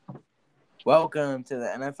Welcome to the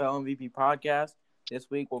NFL MVP podcast. This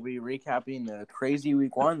week we'll be recapping the crazy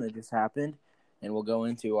week one that just happened, and we'll go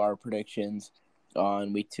into our predictions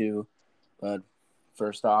on week two. But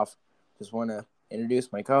first off, just want to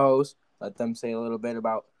introduce my co-hosts, let them say a little bit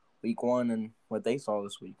about week one and what they saw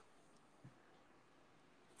this week.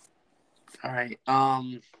 All right.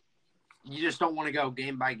 You just don't want to go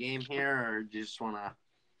game by game here, or you just want to?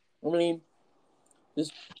 I mean,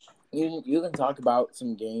 just you can talk about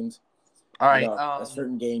some games. All right. A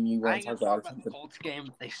certain game you I want ain't to gonna talk talk about. about the Colts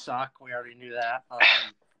game. They suck. We already knew that.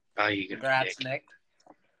 You can Congrats, pick. Nick.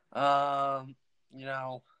 What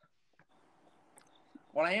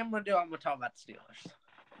I am gonna do, I'm gonna talk about the Steelers.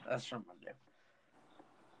 That's what I'm gonna do.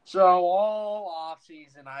 So all off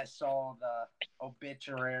season, I saw the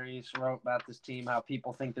obituaries wrote about this team, how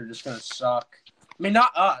people think they're just gonna suck. I mean,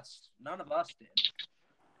 not us. None of us did,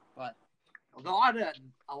 but a lot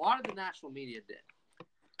of the national media did.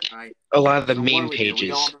 All right. A lot of the So meme we pages.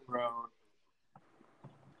 go on the road.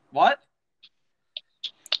 What?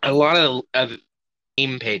 A lot of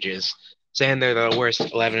meme pages saying they're the worst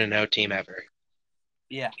 11-0 team ever.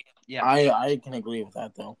 Yeah. I can agree with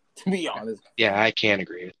that though. To be honest. Yeah, I can't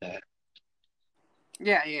agree with that.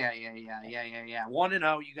 Yeah.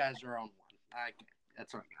 1-0, you guys are on one.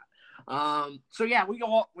 That's what I got. So yeah, we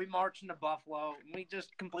march into Buffalo and we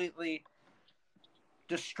just completely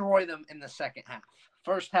destroy them in the second half.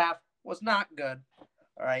 First half was not good.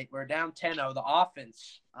 All right, we're down 10-0. The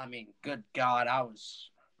offense, I mean, good God, I was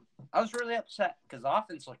really upset because the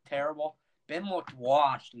offense looked terrible. Ben looked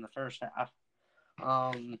washed in the first half.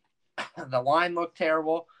 The line looked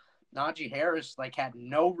terrible. Najee Harris had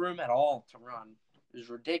no room at all to run. It was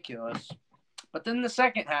ridiculous. But then the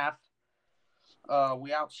second half, we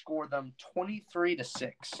outscored them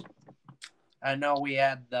 23-6. I know we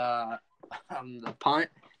had the punt,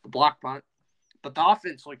 the block punt, but the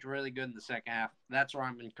offense looked really good in the second half. That's where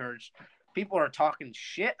I'm encouraged. People are talking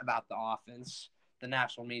shit about the offense, the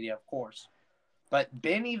national media, of course. But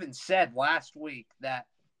Ben even said last week that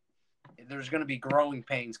there's going to be growing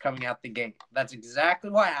pains coming out the gate. That's exactly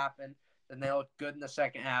what happened. And they looked good in the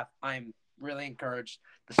second half. I'm really encouraged.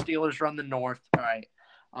 The Steelers run the North. All right.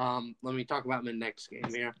 Let me talk about my next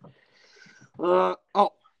game here.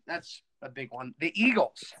 That's a big one. The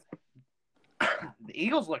Eagles. The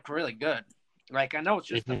Eagles look really good. I know it's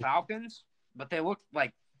just the Falcons, but they look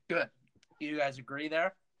good. Do you guys agree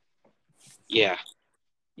there? Yeah.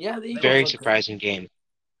 Yeah, the Eagles very surprising game.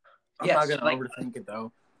 I'm not going to overthink it,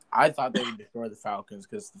 though. I thought they would destroy the Falcons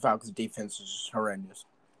because the Falcons' defense is just horrendous.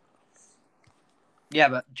 Yeah,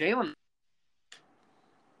 but Jalen.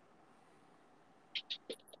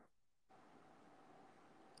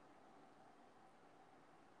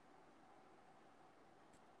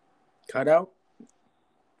 Cut out?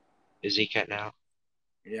 Is he cut now?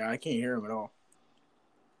 Yeah, I can't hear him at all.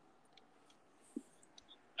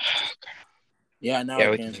 Yeah, now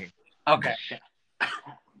I can. Okay.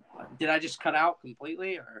 Did I just cut out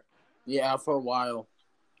completely, or? Yeah, for a while.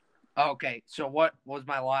 Okay, so what was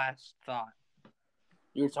my last thought?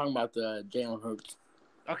 You were talking about the Jalen Hurts.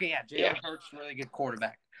 Okay, yeah, Jalen Hurts, really good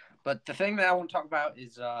quarterback. But the thing that I want to talk about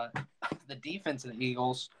is the defense of the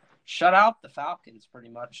Eagles shut out the Falcons pretty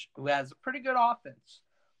much, who has a pretty good offense.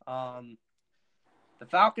 The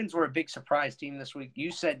Falcons were a big surprise team this week.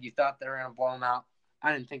 You said you thought they were going to blow them out.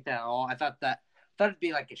 I didn't think that at all. I thought it'd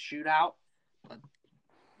be like a shootout, but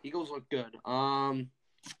Eagles look good. I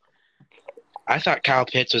thought Kyle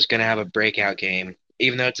Pitts was going to have a breakout game.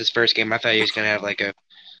 Even though it's his first game, I thought he was going to have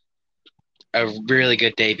a really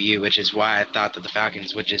good debut, which is why I thought that the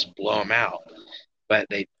Falcons would just blow him out. But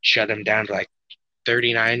they shut him down to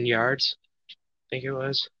 39 yards, I think it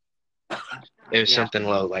was. It was something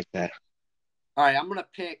low like that. All right, I'm going to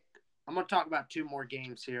talk about two more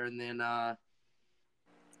games here, and then I'll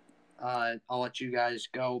let you guys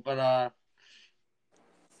go. But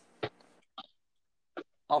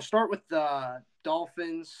I'll start with the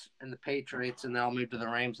Dolphins and the Patriots, and then I'll move to the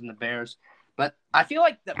Rams and the Bears. But I feel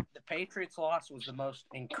like the Patriots loss was the most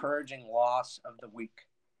encouraging loss of the week.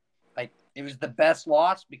 It was the best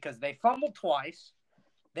loss because they fumbled twice.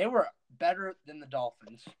 They were better than the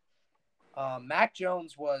Dolphins. Mac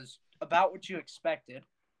Jones was about what you expected,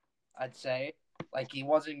 I'd say. He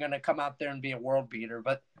wasn't going to come out there and be a world beater,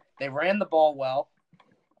 but they ran the ball well.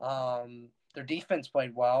 Their defense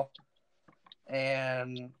played well.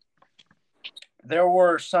 And there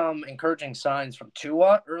were some encouraging signs from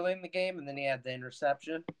Tua early in the game, and then he had the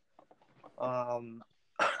interception.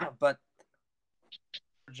 But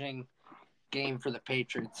encouraging game for the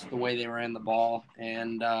Patriots, the way they ran the ball.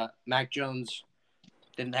 And Mac Jones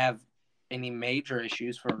didn't have any major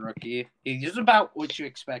issues for a rookie. He was about what you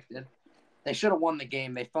expected. They should have won the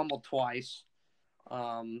game. They fumbled twice.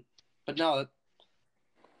 But no,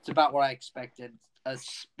 it's about what I expected.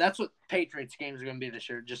 That's what Patriots games are going to be this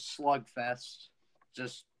year. Just slugfest.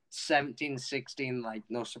 Just 17-16, like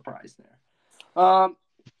no surprise there. And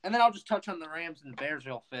then I'll just touch on the Rams and the Bears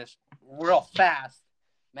real fast.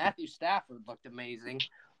 Matthew Stafford looked amazing,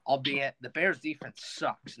 albeit the Bears defense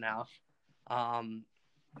sucks now. I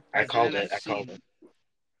called it.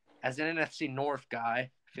 As an NFC North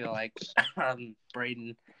guy, I feel like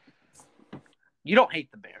Braden. You don't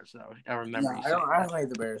hate the Bears though. I remember. No, I don't hate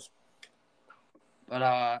the Bears.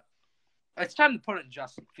 But it's time to put in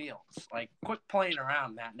Justin Fields. Like, quit playing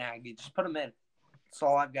around, Matt Nagy. Just put him in. That's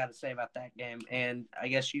all I've got to say about that game. And I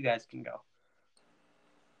guess you guys can go.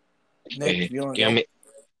 Nick,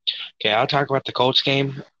 Okay, I'll talk about the Colts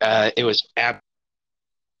game. It was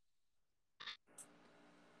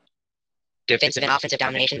defensive and offensive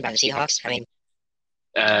domination by the Seahawks. I mean,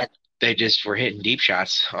 they just were hitting deep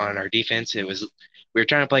shots on our defense. We were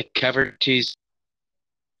trying to play cover two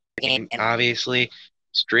game, and obviously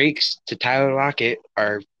streaks to Tyler Lockett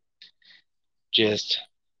are just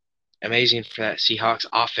amazing for that Seahawks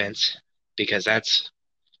offense, because that's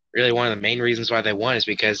really one of the main reasons why they won, is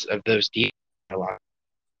because of those deep.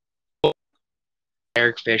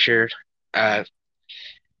 Eric Fisher,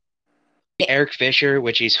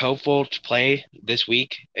 which he's hopeful to play this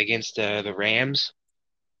week against the Rams.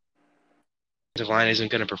 The line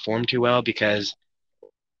isn't going to perform too well because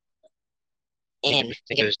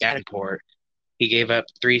it goes Davenport. He gave up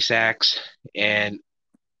 3 sacks and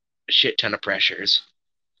a shit ton of pressures.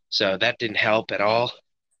 So that didn't help at all.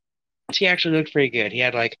 He actually looked pretty good. He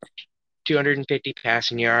had like 250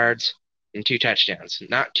 passing yards and 2 touchdowns.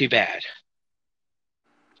 Not too bad.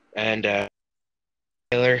 And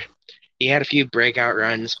Taylor, he had a few breakout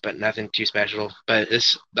runs, but nothing too special. But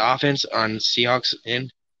the offense on Seahawks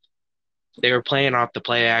end, they were playing off the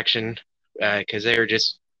play action because they were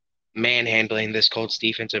just manhandling this Colts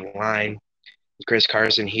defensive line. Chris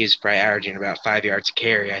Carson, he's probably averaging about 5 yards a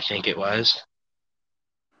carry, I think it was.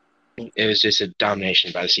 It was just a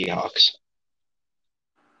domination by the Seahawks.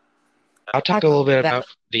 I'll talk a little bit about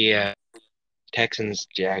the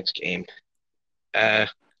Texans-Jags game.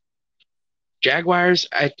 Jaguars,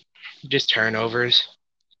 just turnovers.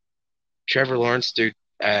 Trevor Lawrence threw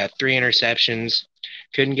 3 interceptions.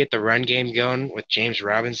 Couldn't get the run game going with James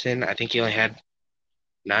Robinson. I think he only had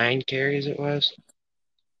 9 carries, it was.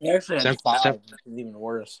 He actually had 5, which is even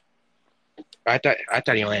worse. I thought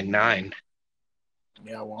he only had 9.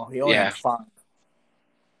 Yeah, well, he only had 5.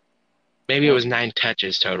 Maybe it was 9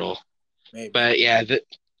 touches total. Maybe. But yeah,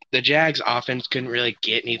 the Jags offense couldn't really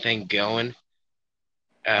get anything going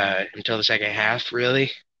until the second half,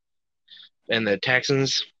 really. And the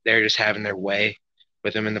Texans, they're just having their way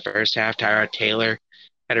with them in the first half. Tyrod Taylor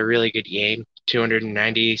had a really good game,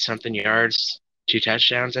 290-something yards, 2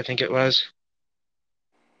 touchdowns, I think it was.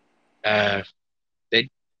 They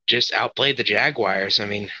just outplayed the Jaguars. I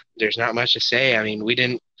mean, there's not much to say. I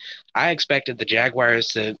mean, I expected the Jaguars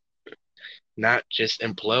to not just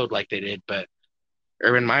implode like they did, but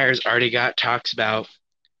Urban Meyer's already got talks about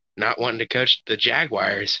not wanting to coach the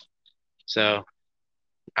Jaguars. So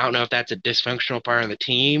I don't know if that's a dysfunctional part of the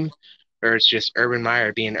team or it's just Urban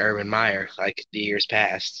Meyer being Urban Meyer like the years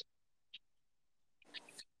past.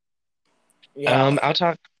 Yeah. I'll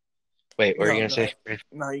talk. Wait, what were you going to say?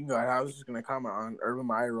 No, you can go ahead. I was just going to comment on Urban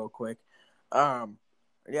Meyer real quick. Yeah,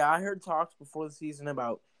 I heard talks before the season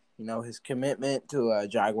about, his commitment to a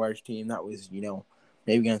Jaguars team that was,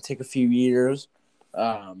 maybe going to take a few years.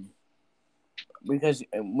 Because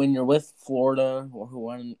when you're with Florida,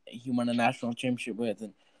 who he won a national championship with,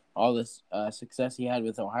 and all this success he had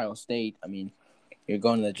with Ohio State, I mean, you're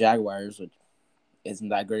going to the Jaguars, which isn't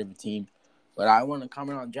that great of a team. But I want to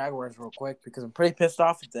comment on Jaguars real quick because I'm pretty pissed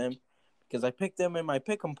off at them because I picked them in my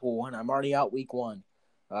pick'em pool and I'm already out week 1.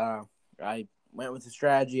 I went with the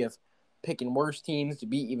strategy of picking worse teams to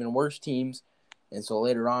beat even worse teams, and so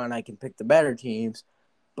later on I can pick the better teams.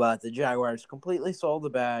 But the Jaguars completely sold the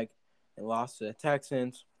bag and lost to the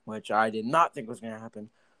Texans, which I did not think was going to happen.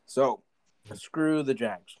 So, screw the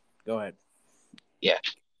Jags. Go ahead. Yeah.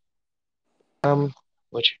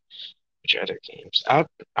 Which other games?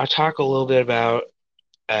 I'll talk a little bit about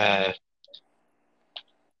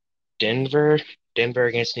Denver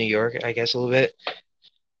against New York, I guess a little bit.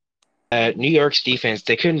 New York's defense,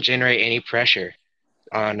 they couldn't generate any pressure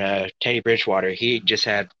on Teddy Bridgewater. He just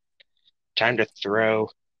had time to throw.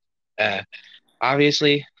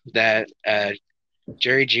 Obviously, that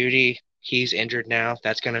Jerry Jeudy, he's injured now.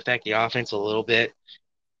 That's going to affect the offense a little bit.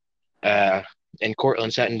 And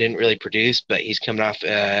Cortland Sutton didn't really produce, but he's coming off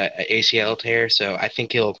an ACL tear, so I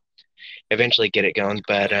think he'll eventually get it going.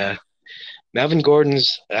 But Melvin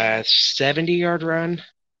Gordon's 70-yard run, I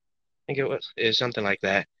think it was something like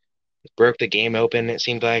that, broke the game open. It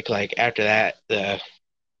seemed like after that the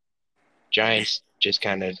Giants just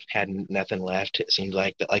kind of had nothing left. It seemed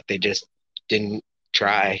like they just didn't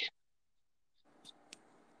try.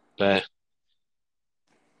 But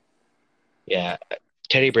yeah,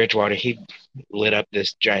 Teddy Bridgewater, he lit up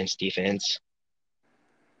this Giants defense.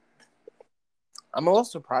 I'm a little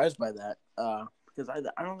surprised by that because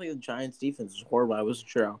I don't think the Giants defense is horrible. I wasn't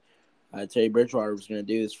sure how Teddy Bridgewater was going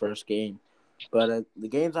to do his first game. But the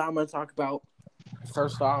games I'm going to talk about,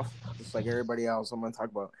 first off, just like everybody else, I'm going to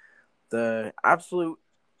talk about the absolute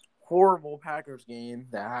horrible Packers game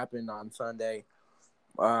that happened on Sunday.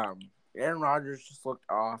 Aaron Rodgers just looked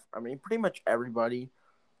off. I mean, pretty much everybody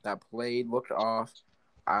that played looked off.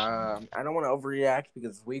 I don't want to overreact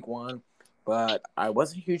because it's week one, but I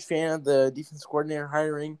was a huge fan of the defense coordinator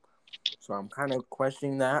hiring, so I'm kind of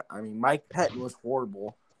questioning that. I mean, Mike Pettin was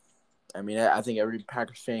horrible. I mean, I think every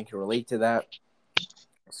Packers fan can relate to that.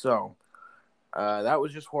 So that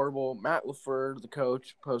was just horrible. Matt LaFleur, the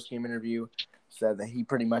coach, post-game interview, said that he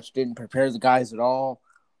pretty much didn't prepare the guys at all.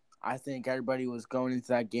 I think everybody was going into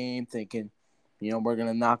that game thinking, we're going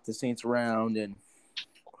to knock the Saints around, and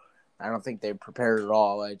I don't think they prepared at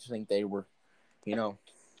all. I just think they were, a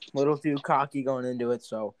little too cocky going into it,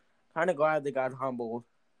 so kind of glad they got humbled.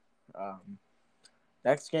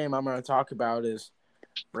 Next game I'm going to talk about is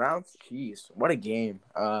Browns-Chiefs. What a game.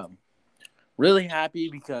 Really happy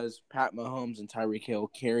because Pat Mahomes and Tyreek Hill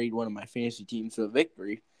carried one of my fantasy teams to a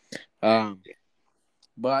victory.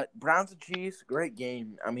 But Browns and Chiefs, great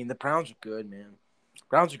game. I mean, the Browns are good, man.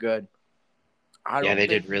 Browns are good. They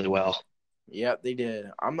did really well. Yeah, they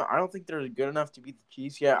did. I don't think they're good enough to beat the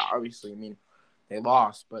Chiefs yet. Obviously, I mean, they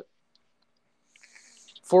lost, but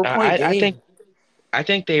 4-point game. I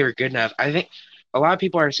think they were good enough. I think a lot of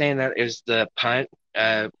people are saying that it was the punt,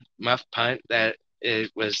 muff punt, that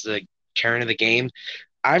it was the turn of the game.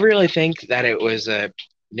 I really think that it was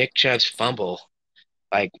Nick Chubb's fumble.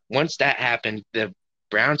 Like, once that happened, the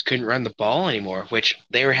Browns couldn't run the ball anymore, which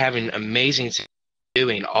they were having amazing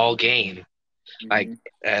doing all game. Mm-hmm. Like,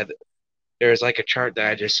 there was like a chart that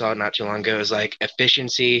I just saw not too long ago. It was like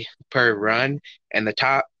efficiency per run, and the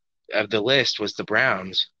top of the list was the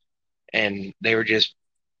Browns. And they were just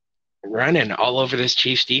running all over this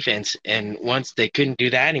Chiefs defense. And once they couldn't do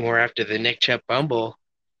that anymore after the Nick Chubb fumble,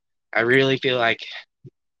 I really feel like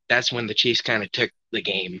that's when the Chiefs kind of took the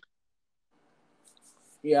game.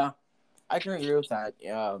 Yeah, I can agree with that.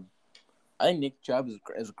 I think Nick Chubb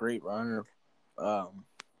is a great runner. I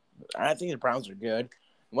think the Browns are good.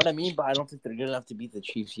 What I mean by I don't think they're good enough to beat the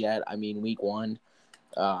Chiefs yet. I mean, week one,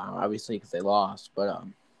 obviously because they lost. But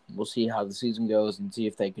we'll see how the season goes and see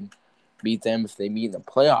if they can beat them if they meet in the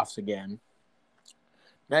playoffs again.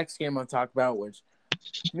 Next game I'll talk about, which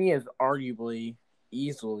to me is arguably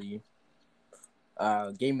easily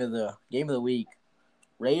game of the week.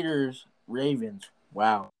 Raiders-Ravens.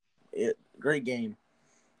 Wow. Great game.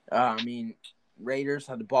 I mean, Raiders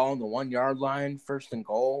had the ball on the 1-yard line, first and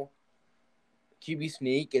goal. QB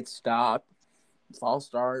sneak gets stopped, false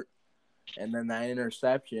start, and then that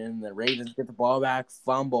interception. The Ravens get the ball back,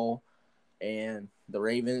 fumble, and the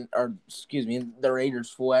Raiders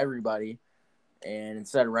fool everybody. And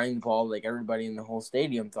instead of running the ball like everybody in the whole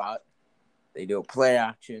stadium thought, they do a play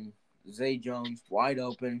action. Zay Jones, wide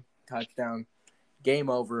open, touchdown, game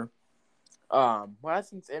over. What I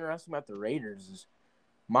think is interesting about the Raiders is,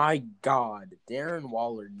 my God, Darren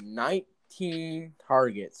Waller, 19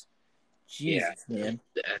 targets. Jesus, man.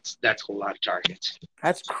 That's a lot of targets.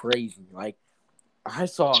 That's crazy. Like, I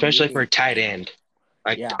saw especially for a tight end.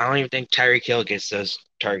 Like, yeah. I don't even think Tyreek Hill gets those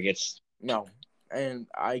targets. No, and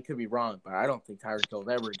I could be wrong, but I don't think Tyreek Hill's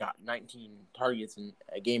ever got 19 targets in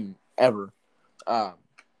a game ever.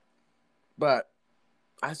 But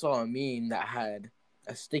I saw a meme that had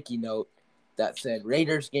a sticky note that said,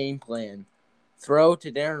 Raiders game plan, throw to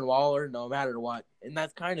Darren Waller no matter what. And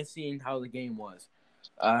that's kind of seeing how the game was.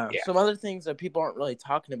 Some other things that people aren't really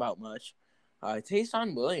talking about much.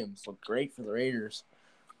 Taysom Williams looked great for the Raiders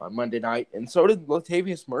on Monday night, and so did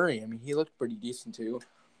Latavius Murray. I mean, he looked pretty decent too.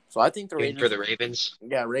 So I think the Raiders for the Ravens.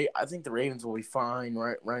 Yeah, I think the Ravens will be fine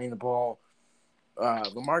running the ball.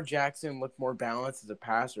 Lamar Jackson looked more balanced as a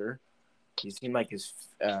passer. He seemed like his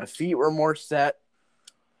feet were more set.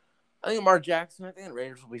 I think the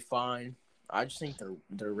Raiders will be fine. I just think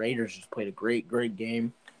the Raiders just played a great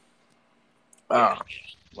game.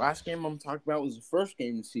 Last game I'm talking about was the first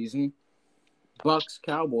game of the season,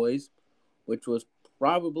 Bucs-Cowboys, which was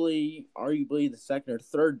arguably the second or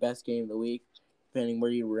third best game of the week, depending where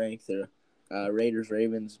you rank the Raiders,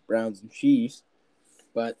 Ravens, Browns, and Chiefs.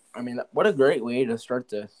 But, I mean, what a great way to start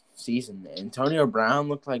the season. Antonio Brown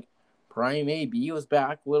looked like prime AB was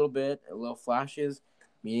back a little bit, a little flashes.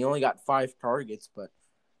 I mean, he only got 5 targets, but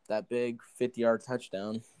that big 50-yard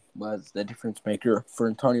touchdown was the difference maker for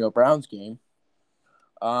Antonio Brown's game.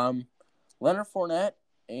 Leonard Fournette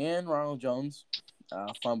and Ronald Jones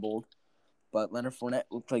fumbled, but Leonard Fournette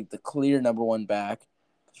looked like the clear number 1 back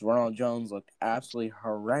because Ronald Jones looked absolutely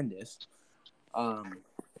horrendous.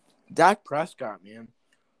 Dak Prescott, man,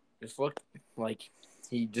 just looked like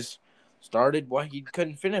he just started what he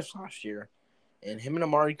couldn't finish last year. And him and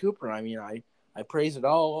Amari Cooper, I mean, I praise it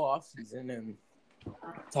all offseason and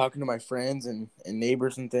talking to my friends and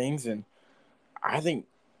neighbors and things, and I think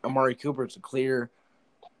Amari Cooper is a clear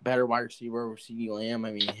better wide receiver over CeeDee Lamb.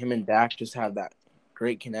 I mean, him and Dak just have that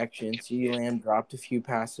great connection. CeeDee Lamb dropped a few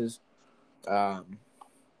passes. I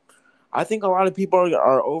think a lot of people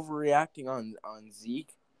are overreacting on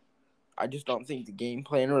Zeke. I just don't think the game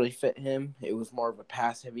plan really fit him. It was more of a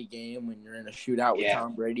pass-heavy game when you're in a shootout with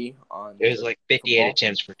Tom Brady. It was like 58 football.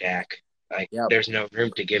 attempts for Dak. There's no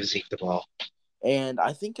room to give Zeke the ball. And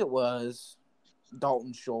I think it was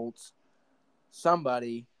Dalton Schultz,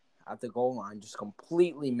 somebody at the goal line just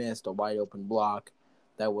completely missed a wide-open block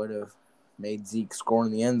that would have made Zeke score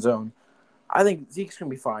in the end zone. I think Zeke's going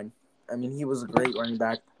to be fine. I mean, he was a great running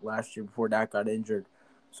back last year before Dak got injured.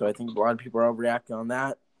 So I think a lot of people are overreacting on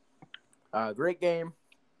that. Great game.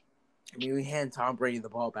 I mean, we hand Tom Brady the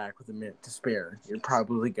ball back with a minute to spare. You're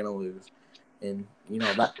probably going to lose. And,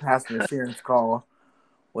 that pass interference call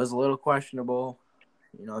was a little questionable,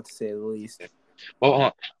 to say the least.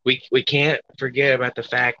 Well, we can't forget about the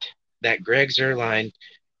fact that Greg Zuerlein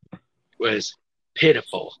was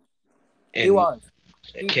pitiful. He was.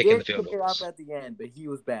 He kicking the did field pick it goals. up at the end, but he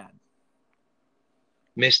was bad.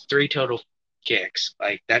 Missed 3 total kicks.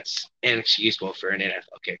 That's inexcusable for an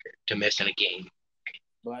NFL kicker to miss in a game.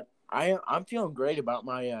 But I'm feeling great about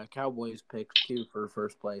my Cowboys pick, too, for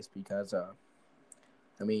first place because,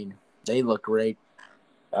 they look great.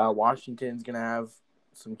 Washington's going to have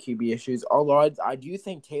some QB issues. Although I do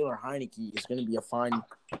think Taylor Heineke is going to be a fine,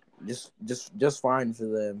 just fine for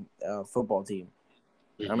the football team.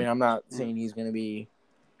 Mm-hmm. I mean, I'm not saying he's going to be,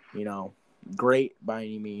 great by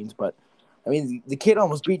any means, but I mean, the kid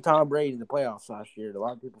almost beat Tom Brady in the playoffs last year. A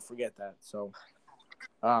lot of people forget that. So,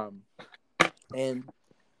 and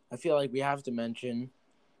I feel like we have to mention,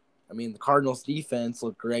 the Cardinals defense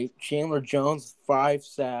looked great. Chandler Jones, 5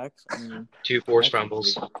 sacks. 2 forced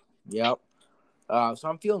fumbles. Yep. So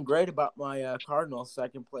I'm feeling great about my Cardinals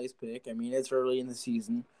second place pick. It's early in the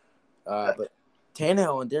season, but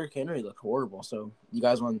Tannehill and Derrick Henry look horrible. So you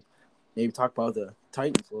guys want to maybe talk about the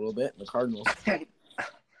Titans a little bit, the Cardinals?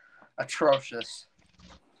 Atrocious.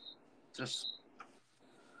 Just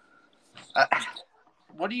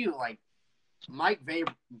what do you like? Mike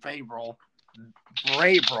Vrabel.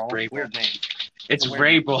 Weird name. It's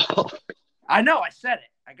Vrabel. I know. I said it.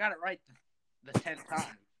 I got it right the 10th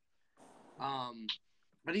time.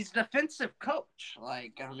 But he's a defensive coach.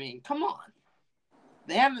 Come on.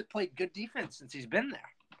 They haven't played good defense since he's been there.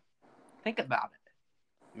 Think about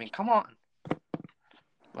it. Come on.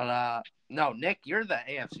 But no, Nick, you're the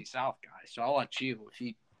AFC South guy, so I'll let you.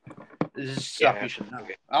 This is stuff you should know.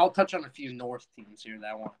 Okay. I'll touch on a few North teams here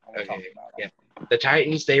that I want to talk about. Yeah. The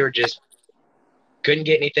Titans, they were just couldn't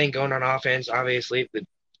get anything going on offense. Obviously,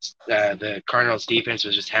 the Cardinals defense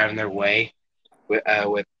was just having their way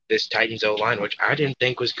with this Titans O-line, which I didn't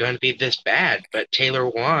think was going to be this bad. But Taylor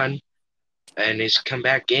Wan and his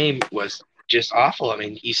comeback game was just awful.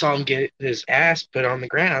 You saw him get his ass put on the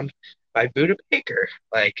ground by Budda Baker.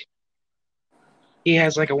 He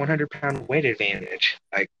has a 100-pound weight advantage.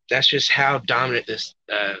 That's just how dominant this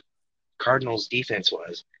Cardinals defense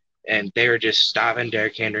was. And they were just stopping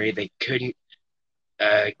Derrick Henry. They couldn't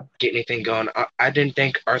get anything going. I didn't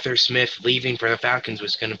think Arthur Smith leaving for the Falcons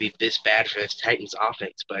was going to be this bad for this Titans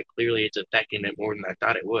offense, but clearly it's affecting it more than I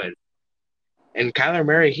thought it would. And Kyler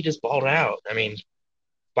Murray, he just balled out.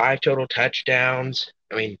 5 total touchdowns.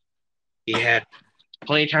 He had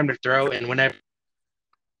plenty of time to throw, and whenever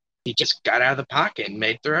he just got out of the pocket and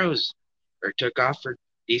made throws or took off for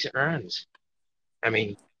decent runs.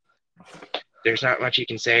 There's not much you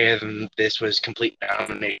can say other than this was complete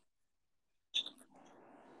domination.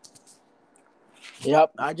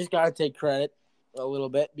 Yep, I just got to take credit a little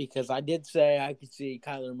bit because I did say I could see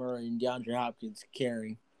Kyler Murray and DeAndre Hopkins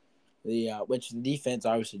carrying which the defense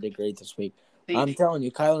obviously did great this week. I'm telling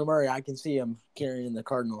you, Kyler Murray, I can see him carrying the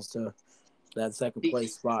Cardinals to that second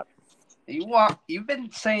place spot. You've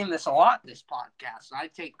been saying this a lot this podcast, and I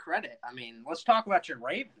take credit. Let's talk about your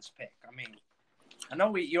Ravens pick. I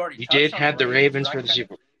know you already You touched did on have the Ravens but for I the kinda-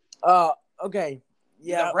 Super Bowl. Okay.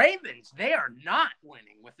 Yeah. The Ravens, they are not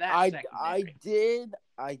winning with that secondary.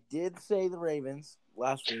 I did say the Ravens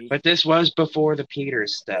last week. But this was before the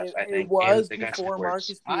Peters stuff, I think. It was and the Gus before Edwards.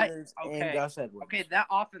 Marcus Peters and Okay. Gus Edwards. Okay, that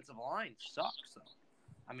offensive line sucks, though.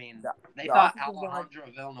 I mean, they the thought offensive line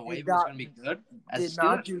Alejandro Villanueva did was not- going to be good. As Did a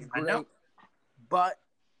not Steelers do fan, I know. great, but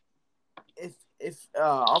if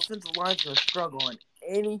offensive lines are going to struggle on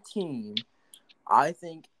any team, I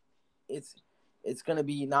think it's going to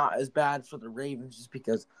be not as bad for the Ravens just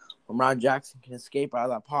because Lamar Jackson can escape out of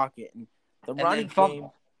that pocket and the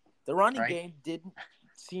running game didn't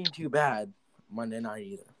seem too bad Monday night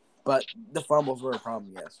either. But the fumbles were a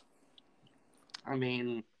problem, yes. I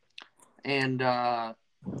mean, and I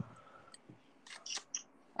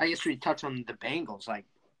guess we touch on the Bengals. Like,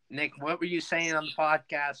 Nick, what were you saying on the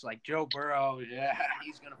podcast? Like, Joe Burrow, yeah,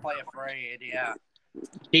 he's going to play afraid, yeah.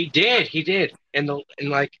 He did. And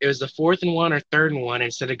like it was the 4th and 1 or 3rd and 1.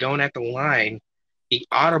 Instead of going at the line, he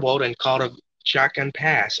audibled and called a shotgun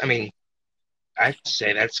pass. I mean, I'd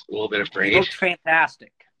say that's a little bit afraid. He looked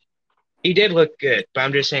fantastic. He did look good, but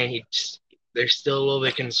I'm just saying they're still a little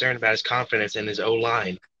bit concerned about his confidence in his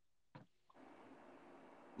O-line.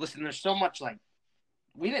 Listen, there's so much, like,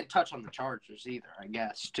 we didn't touch on the Chargers either, I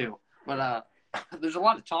guess, too. But there's a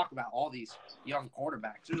lot of talk about all these young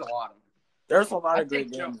quarterbacks. There's a lot of them. There's a lot of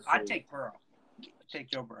great games. I'd take Burrow.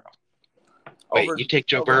 Take Joe Burrow. Wait, you take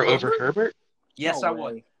Joe Burrow over Herbert? Yes, No I way.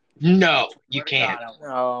 would. No, you Swear to can't. God, I would.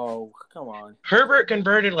 No, come on. Herbert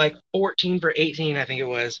converted like 14 for 18, I think it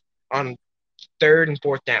was, on 3rd and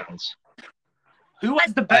 4th downs. Who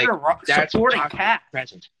has the better That's supporting possible cast?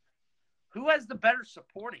 present. Who has the better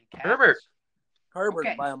supporting cast? Herbert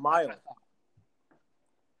Herbert by a mile.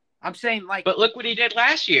 I'm saying, like, But look what he did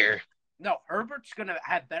last year. no, Herbert's going to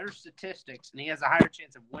have better statistics, and he has a higher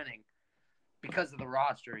chance of winning because of the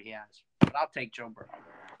roster he has. But I'll take Joe Burrow.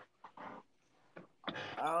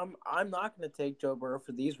 I'm not going to take Joe Burrow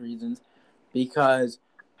for these reasons because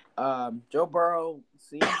Joe Burrow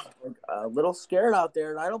seems like a little scared out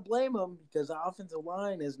there, and I don't blame him because the offensive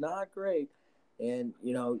line is not great. And,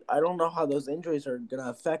 I don't know how those injuries are going to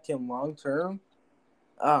affect him long term.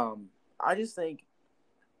 I just think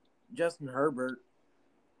Justin Herbert,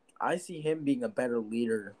 I see him being a better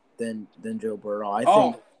leader than Joe Burrow. I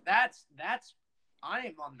think that's I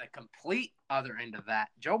am on the complete other end of that.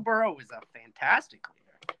 Joe Burrow is a fantastic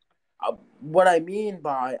leader. What I mean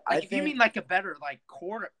by you mean like a better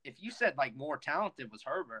quarter, if you said more talented was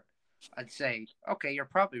Herbert, I'd say okay, you're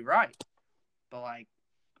probably right. But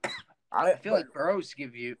I feel like Burrow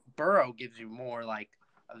gives you more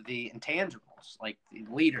of the intangibles, like the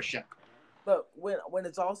leadership. But when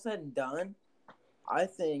it's all said and done, I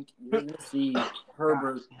think you're going to see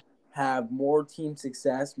Herbert have more team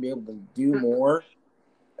success, be able to do more.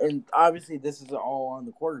 And obviously, this is all on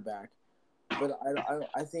the quarterback. But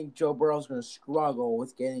I think Joe Burrow's going to struggle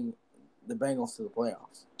with getting the Bengals to the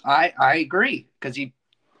playoffs. I agree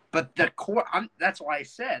but the core. That's why I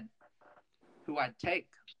said who I'd take.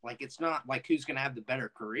 It's not who's going to have the better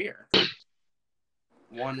career.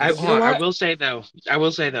 I will say though,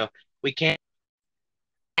 we can't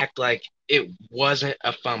act like it wasn't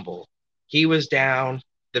a fumble. He was down.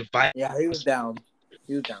 Yeah, he was down.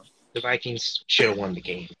 The Vikings should have won the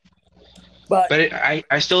game. But I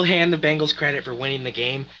still hand the Bengals credit for winning the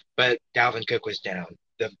game, but Dalvin Cook was down.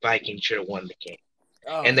 The Vikings should have won the game.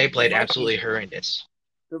 And they played absolutely horrendous.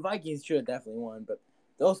 The Vikings should have definitely won, but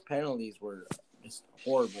those penalties were just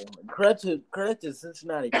horrible. Credit to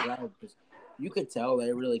Cincinnati crowd because you could tell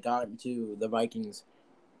they really got into the Vikings'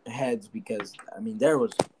 heads because, there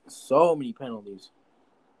was so many penalties.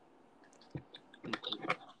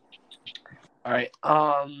 All right.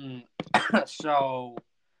 So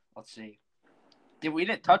let's see. We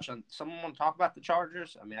didn't touch on. Someone want to talk about the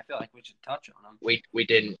Chargers? I feel like we should touch on them. We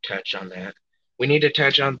didn't touch on that. We need to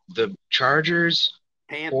touch on the Chargers,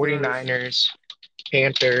 Panthers, 49ers,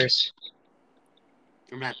 Panthers.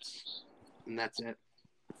 And that's it.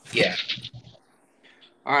 Yeah.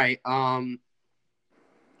 All right. I'll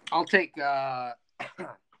take the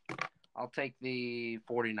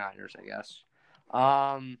 49ers, I guess.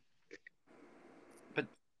 But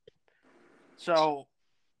so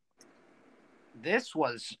this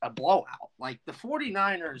was a blowout. The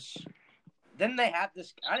 49ers, then they had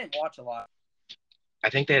this. I didn't watch a lot. I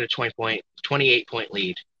think they had a 28-point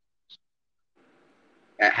lead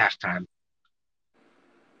at halftime.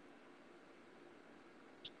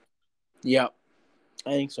 Yeah,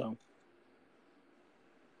 I think so.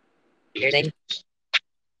 Everything.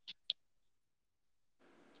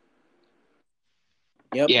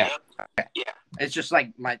 Yep. Yeah. It's just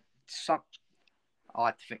my suck. I'll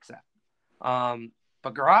have to fix that.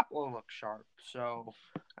 But Garoppolo looks sharp. So,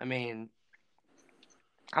 I mean,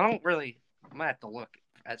 I don't really – I might have to look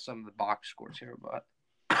at some of the box scores here. But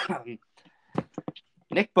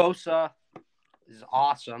Nick Bosa is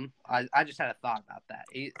awesome. I just had a thought about that.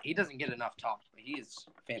 He doesn't get enough talk, but he is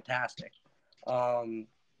fantastic.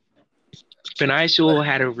 Penei Sewell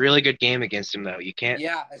had a really good game against him, though. You can't.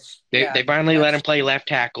 Yeah, They finally let him play left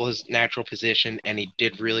tackle, his natural position, and he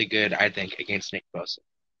did really good, I think, against Nick Bosa.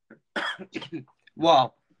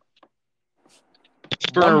 Well,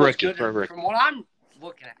 For a rookie. From what I'm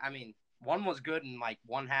looking at, I mean, one was good in like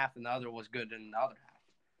one half, and the other was good in the other half.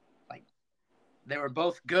 Like they were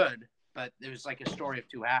both good, but it was like a story of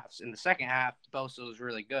two halves. In the second half, Bosa was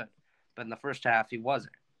really good, but in the first half, he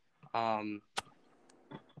wasn't.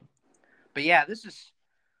 But yeah,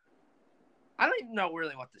 I don't even know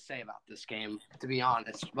really what to say about this game, to be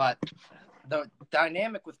honest. But the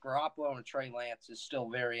dynamic with Garoppolo and Trey Lance is still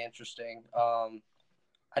very interesting.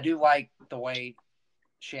 I do like the way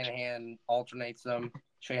Shanahan alternates them.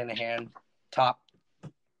 Shanahan, top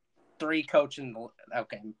 3 coach in the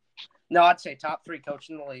okay. No, I'd say top 3 coach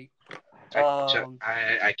in the league.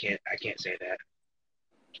 I can't say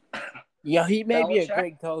that. Yeah, he may be a Belichick?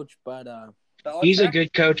 great coach, but He's a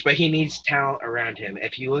good coach, but he needs talent around him.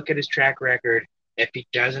 If you look at his track record, if he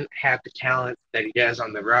doesn't have the talent that he does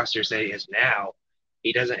on the rosters that he has now,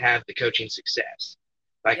 he doesn't have the coaching success.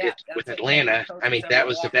 With Atlanta, I mean, that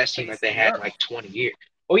was the best team that they had in like 20 years.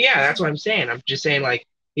 Oh, yeah, that's what I'm saying. I'm just saying, like,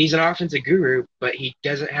 he's an offensive guru, but he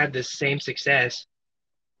doesn't have the same success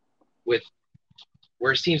with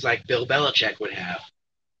where it seems like Bill Belichick would have.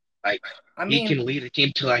 Like, he can lead a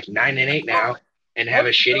team to like 9-8 now and have a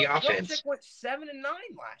shitty offense. Belichick went 7-9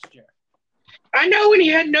 last year. I know, when he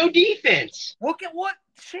had no defense. Look at what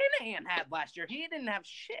Shanahan had last year. He didn't have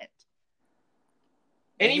shit.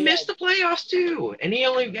 And he missed the playoffs, too. And he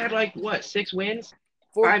only had, 6 wins?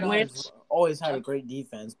 5 wins? Always had a great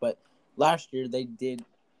defense, but last year they did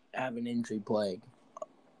have an injury plague.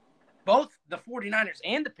 Both the 49ers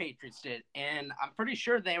and the Patriots did, and I'm pretty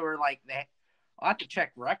sure they were I'll have to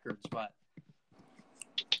check records, but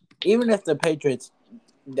even if the Patriots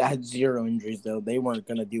had 0 injuries, though, they weren't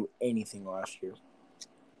going to do anything last year.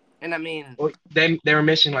 And I mean, well, they were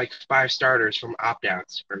missing 5 starters from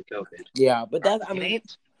opt-outs from COVID. Yeah, but that name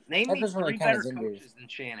me 3 better coaches than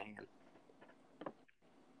Shanahan.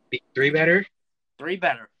 3 better? 3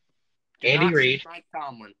 better. Andy Reid. Mike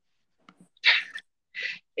Tomlin.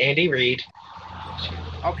 Andy Reid.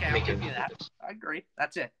 Okay, I'll give you that. I agree.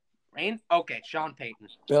 That's it. Okay, Sean Payton.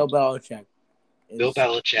 Bill Belichick.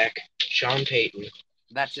 Sean Payton.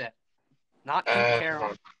 That's it. Not Pete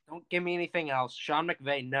Carroll. Don't give me anything else. Sean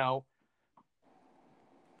McVay, no.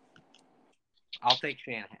 I'll take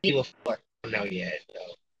Shanahan. He will no yet,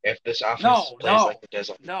 though. If this offense plays like it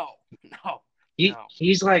does. No.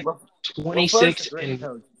 He's like 26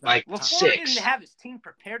 and like LaFleur 6. didn't have his team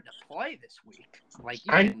prepared to play this week. He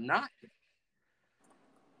did not.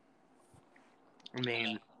 I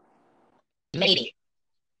mean, Maybe.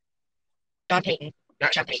 Sean Payton.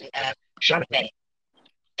 Not Sean Payton. Sean McVay.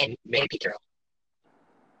 And maybe Pete Carroll.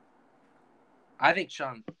 I think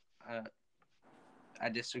Sean. I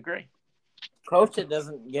disagree. Coach that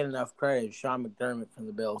doesn't get enough credit is Sean McDermott from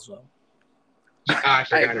the Bills, though. I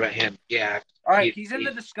forgot about him. Yeah. All right, he's in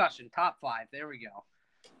the discussion. Top 5. There we go.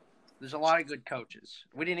 There's a lot of good coaches.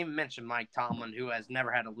 We didn't even mention Mike Tomlin, who has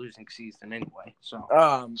never had a losing season anyway. So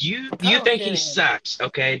you think he sucks?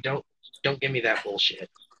 Okay, don't give me that bullshit.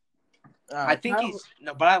 I think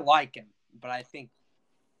but I like him. But I think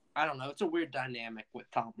I don't know. It's a weird dynamic with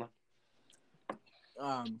Tomlin.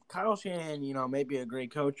 Kyle Shanahan, may be a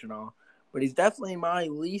great coach and all, but he's definitely my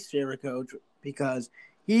least favorite coach because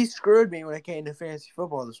he screwed me when it came to fantasy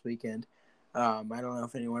football this weekend. I don't know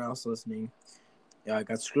if anyone else listening I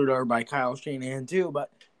got screwed over by Kyle Shanahan too,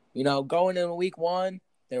 but, going into week 1,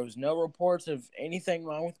 there was no reports of anything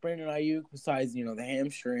wrong with Brandon Ayuk besides, the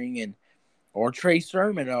hamstring or Trey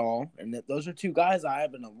Sermon at all. And those are 2 guys I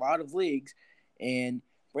have in a lot of leagues. And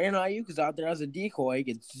Brandon Ayuk is out there as a decoy,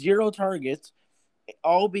 gets 0 targets,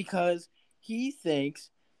 all because he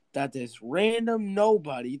thinks that this random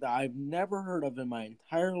nobody that I've never heard of in my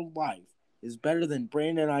entire life is better than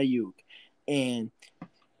Brandon Ayuk. And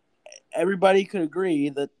everybody could agree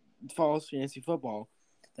that follows fantasy football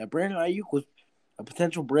that Brandon Ayuk was a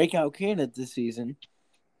potential breakout candidate this season.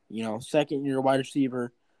 Second-year wide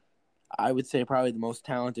receiver. I would say probably the most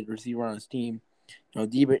talented receiver on his team.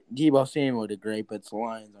 Deebo Samuel did great, but it's the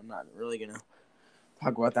Lions. I'm not really going to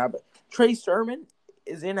talk about that. But Trey Sermon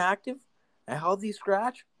is inactive, a healthy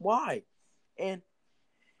scratch. Why? And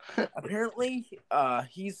apparently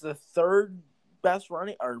he's the 3rd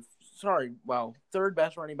third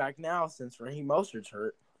best running back now since Raheem Mostert's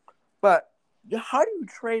hurt. But how do you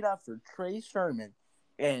trade up for Trey Sermon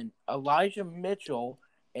and Elijah Mitchell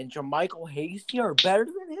and Jermichael Hasty are better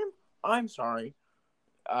than him? I'm sorry.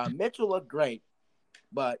 Mitchell looked great,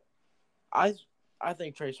 but I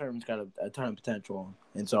think Trey Sermon's got a ton of potential,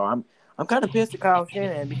 and so I'm kind of pissed at Kyle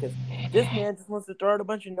Shanahan because this man just wants to throw out a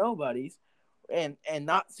bunch of nobodies and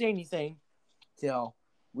not say anything till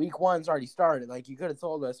week one's already started. Like, you could have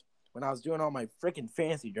told us when I was doing all my freaking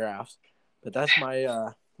fantasy drafts, but that's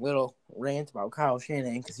my little rant about Kyle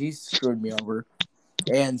Shanahan because he screwed me over.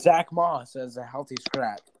 And Zach Moss as a healthy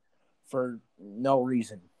scratch for no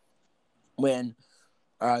reason when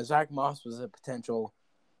Zach Moss was a potential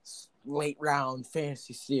late round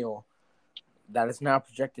fantasy steal that is now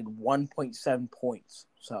projected 1.7 points.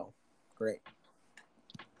 So, great.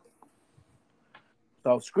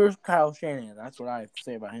 So, screw Kyle Shanahan. That's what I have to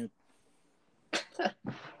say about him.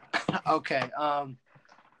 Okay.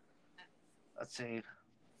 Let's see.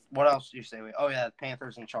 What else do you say? Oh, yeah,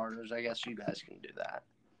 Panthers and Chargers. I guess you guys can do that.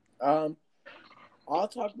 I'll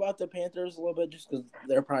talk about the Panthers a little bit just because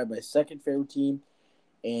they're probably my second favorite team.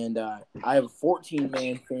 And I have a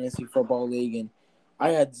 14-man fantasy football league, and I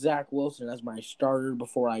had Zach Wilson as my starter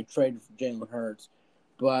before I traded for Jalen Hurts.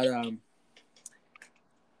 But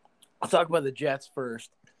I'll talk about the Jets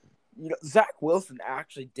first. Zach Wilson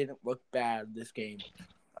actually didn't look bad this game.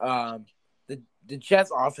 The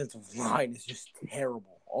Jets' offensive line is just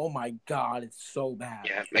terrible. Oh, my God, it's so bad.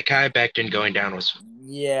 Yeah, Mekhi Becton going down was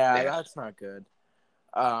bad. That's not good.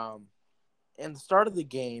 In the start of the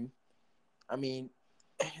game, I mean,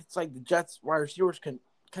 it's like the Jets wide receivers can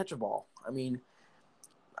catch a ball. I mean,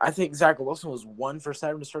 I think Zach Wilson was 1 for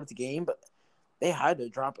 7 to start the game, but they had to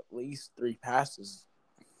drop at least 3 passes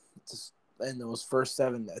in those first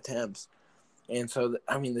 7 attempts. And so,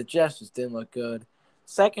 the Jets just didn't look good.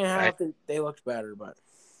 Second half, they looked better, but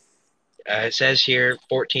it says here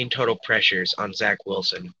 14 total pressures on Zach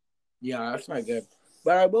Wilson. Yeah, that's not good.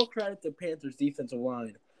 But I will credit the Panthers' defensive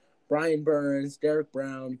line. Brian Burns, Derek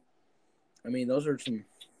Brown. Those are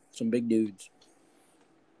some big dudes.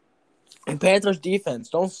 And Panthers defense,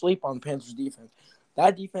 don't sleep on Panthers defense.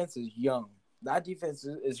 That defense is young. That defense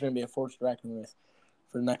is going to be a force to reckon with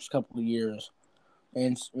for the next couple of years.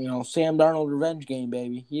 And, Sam Darnold revenge game,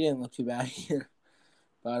 baby. He didn't look too bad here.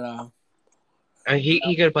 But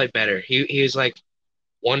he could have played better. He was like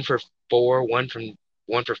 1 for 4, 1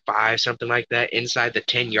 for 5, something like that, inside the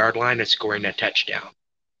 10-yard line and scoring a touchdown.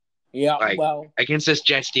 Yeah, against this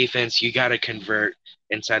Jets defense, you got to convert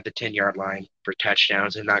inside the 10-yard line for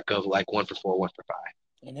touchdowns and not go like 1 for 4, 1 for 5.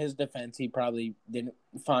 In his defense, he probably didn't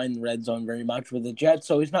find the red zone very much with the Jets,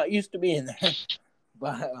 so he's not used to being there.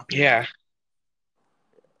 But yeah.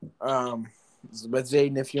 But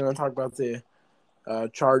Zayden, if you want to talk about the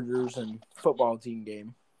Chargers and football team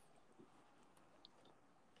game.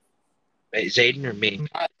 Wait, Zayden or me?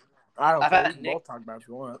 I don't know. We can both talk about it if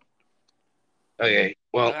you want. Okay,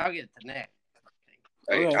 well, I'll get to Nick.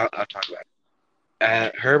 Okay, I'll talk about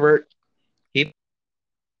it. Herbert,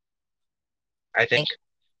 I think,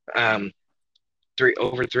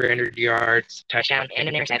 over 300 yards, touchdown, and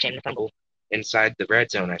an interception, a fumble inside the red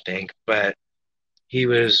zone, I think. But he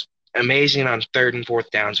was amazing on 3rd and 4th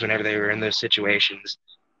downs whenever they were in those situations.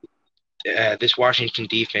 This Washington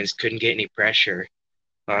defense couldn't get any pressure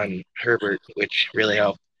on Herbert, which really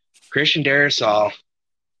helped. Christian Darrisaw,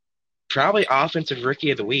 probably offensive rookie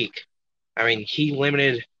of the week. He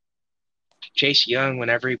limited Chase Young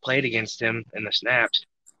whenever he played against him in the snaps.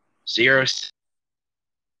 0 sacks.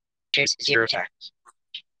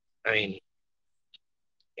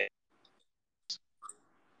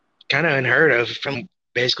 Kind of unheard of from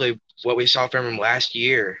basically what we saw from him last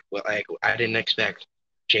year. I didn't expect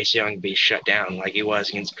Chase Young to be shut down like he was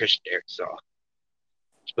against Christian Darrisaw.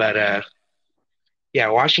 But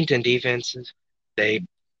Washington defenses, they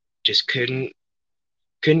just couldn't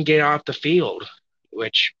get off the field,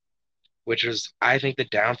 which was, I think, the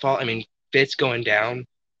downfall. Fitz going down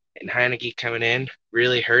and Heineke coming in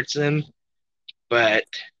really hurts them, but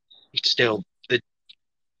still, the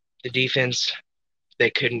defense,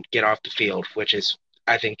 they couldn't get off the field, which is,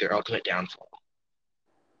 I think, their ultimate downfall.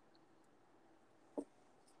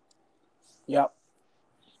 Yep,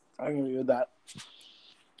 I agree with that.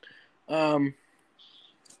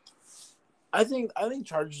 I think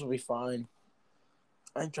Chargers will be fine.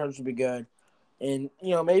 I think Chargers will be good. And,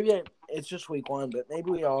 maybe it's just week 1, but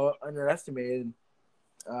maybe we all underestimated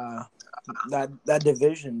that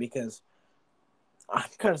division because I'm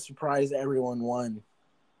kind of surprised everyone won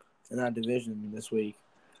in that division this week.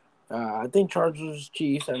 I think Chargers,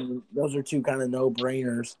 Chiefs, those are 2 kind of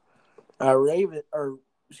no-brainers. Raiders.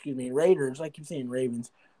 I keep saying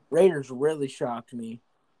Ravens. Raiders really shocked me,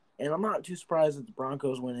 and I'm not too surprised that the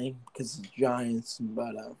Broncos winning because it's Giants.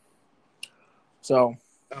 But so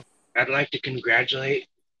I'd like to congratulate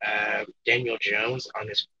Daniel Jones on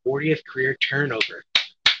his 40th career turnover.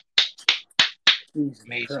 Jesus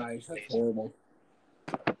Amazing. Christ, that's horrible.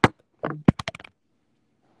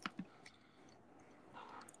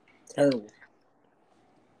 Terrible.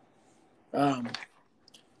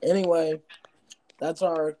 Anyway, that's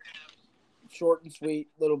our short and sweet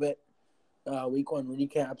little bit week 1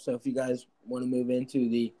 recap. So if you guys want to move into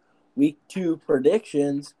the week 2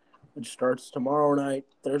 predictions, which starts tomorrow night,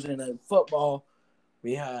 Thursday Night Football,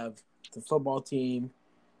 we have the football team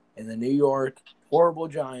and the New York horrible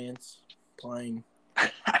Giants playing. I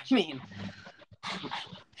mean,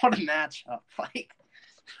 what a matchup!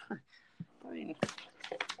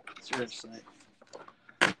 Seriously.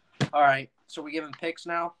 All right, so we giving picks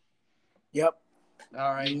now. Yep.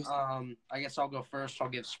 All right. I guess I'll go first. I'll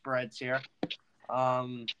give spreads here.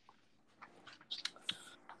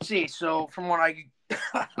 See, so from what I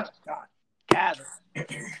gather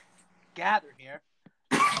here,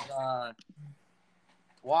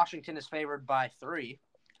 Washington is favored by 3.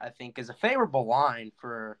 I think is a favorable line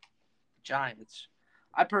for Giants.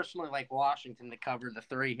 I personally like Washington to cover the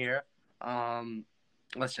 3 here.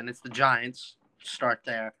 Listen, it's the Giants. Start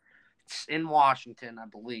there. It's in Washington, I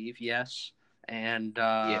believe. Yes, and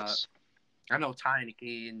Yes. I know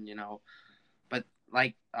Heineke, and but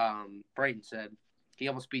like Brayden said, he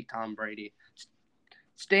almost beat Tom Brady.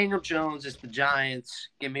 It's Daniel Jones. It's the Giants.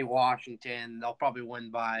 Give me Washington. They'll probably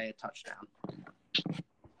win by a touchdown.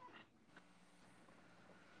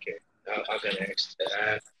 Okay, I'll go next.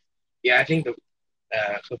 I think the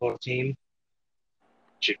football team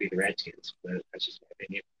should be the Redskins, but that's just my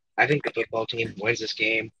opinion. I think the football team wins this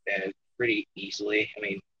game pretty easily. I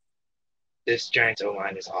mean, this Giants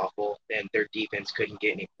O-line is awful, and their defense couldn't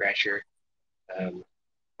get any pressure on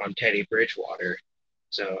Teddy Bridgewater.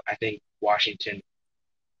 So I think Washington,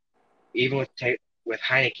 even with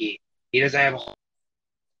Heineke, he doesn't have a.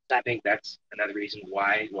 I think that's another reason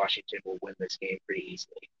why Washington will win this game pretty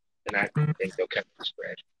easily, and I think they'll cover the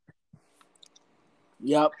spread.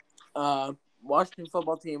 Yep. Washington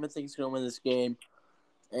football team, I think, is going to win this game.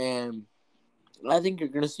 And I think you're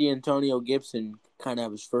going to see Antonio Gibson kind of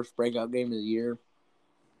have his first breakout game of the year.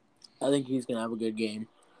 I think he's going to have a good game.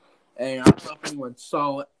 And I don't know if anyone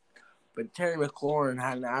saw it, but Terry McLaurin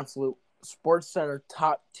had an absolute SportsCenter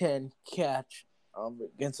top 10 catch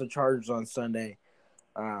against the Chargers on Sunday.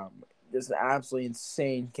 Just an absolutely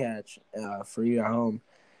insane catch for you at home.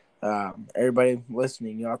 Everybody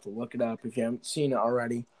listening, you'll have to look it up if you haven't seen it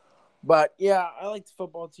already. But, yeah, I like the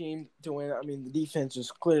football team to win. I mean, the defense is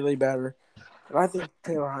clearly better. And I think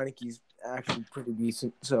Taylor Heineke's actually pretty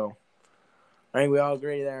decent. So, I think we all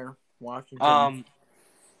agree there. Washington.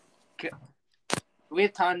 Do we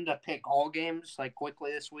have time to pick all games,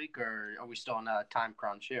 quickly this week, or are we still on a time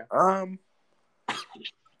crunch here? Do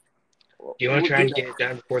you want to try and get it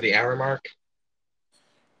done before the hour mark?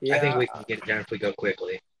 Yeah. I think we can get it done if we go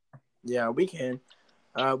quickly. Yeah, we can.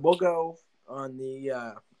 We'll go on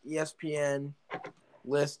the ESPN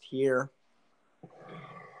list here.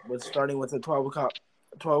 Starting with the 12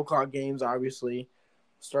 o'clock games, obviously.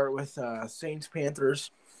 Start with Saints Panthers.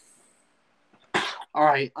 All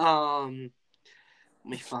right. Let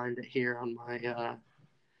me find it here on my.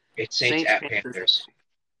 It's Saints at Panthers.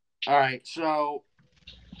 All right, so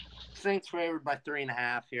Saints favored by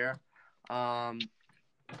 3.5 here.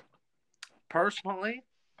 Personally,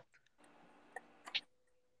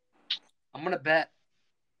 I'm gonna bet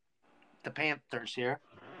the Panthers here.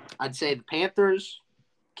 I'd say the Panthers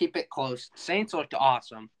keep it close. Saints looked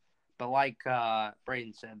awesome, but like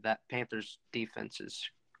Brayden said, that Panthers defense is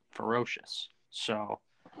ferocious. So,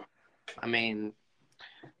 I mean,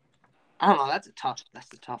 I don't know. That's a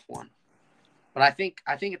tough one. But I think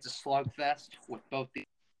it's a slugfest with both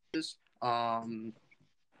teams.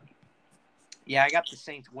 Yeah, I got the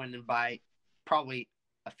Saints winning by probably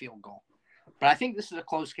a field goal. But I think this is a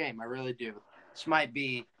close game. I really do. This might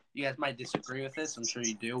be – you guys might disagree with this. I'm sure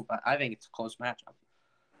you do. But I think it's a close matchup.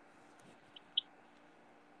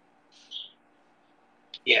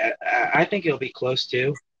 Yeah, I think it'll be close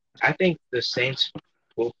too. I think the Saints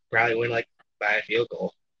will probably win by a field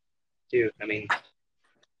goal too. I mean,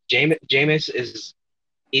 Jameis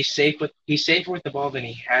he's safer with the ball than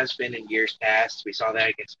he has been in years past. We saw that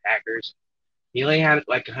against Packers. He only had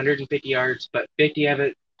 150 yards, but 50 of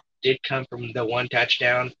it did come from the one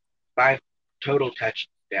touchdown, 5 total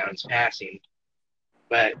touchdowns passing.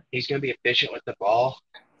 But he's going to be efficient with the ball,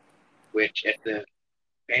 which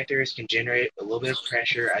Panthers can generate a little bit of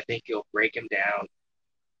pressure. I think he'll break him down.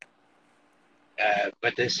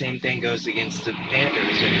 But the same thing goes against the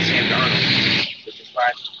Panthers and Sam Darnold, which is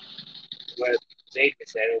why what Zayden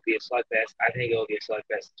said, it'll be a slugfest. I think it'll be a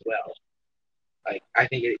slugfest as well. Like I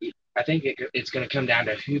think it's going to come down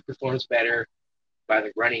to who performs better by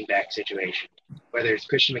the running back situation, whether it's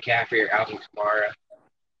Christian McCaffrey or Alvin Kamara,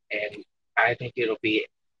 and I think it'll be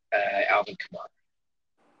Alvin Kamara.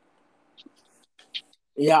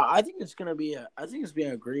 Yeah, I think it's gonna be a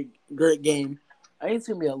great game. I think it's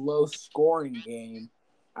gonna be a low scoring game.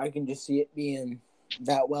 I can just see it being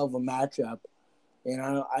that well of a matchup, and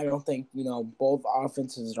I don't think both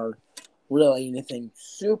offenses are really anything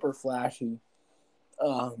super flashy.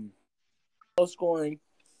 Low scoring.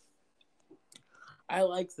 I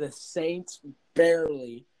like the Saints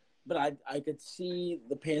barely, but I could see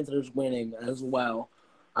the Panthers winning as well.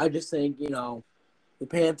 I just think the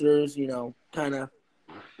Panthers kind of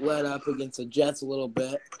let up against the Jets a little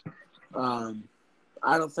bit. I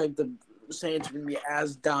don't think the Saints are going to be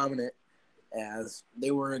as dominant as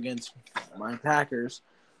they were against my Packers.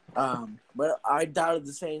 But I doubted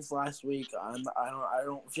the Saints last week. I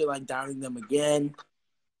don't feel like doubting them again.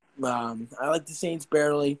 I like the Saints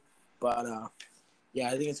barely, but yeah,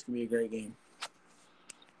 I think it's going to be a great game.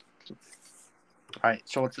 All right,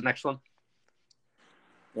 so what's the next one?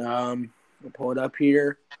 We'll pull it up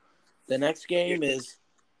here. The next game is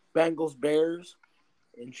Bengals-Bears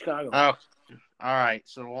in Chicago. Oh, all right.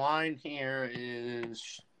 So the line here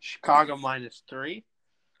is Chicago -3.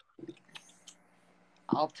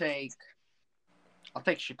 I'll take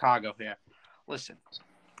Chicago here. Listen,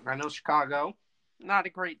 I know Chicago, not a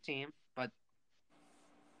great team, but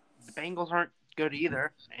the Bengals aren't good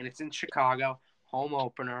either, and it's in Chicago, home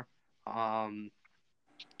opener. The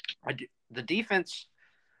defense,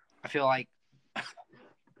 I feel like,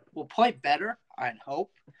 will play better, I'd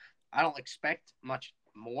hope. I don't expect much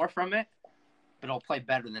more from it, but it'll play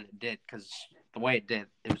better than it did because the way it did,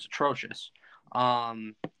 it was atrocious.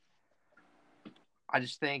 I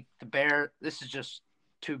just think this is just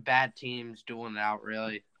two bad teams dueling it out,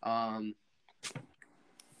 really. I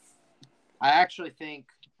actually think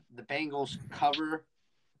the Bengals cover.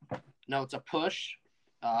 No, it's a push.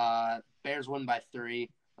 Bears win by 3.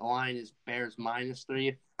 The line is Bears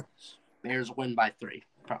 -3. Bears win by 3,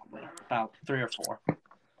 probably. About 3 or 4.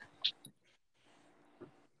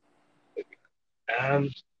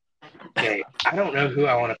 Okay, I don't know who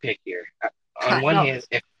I want to pick here. On one hand,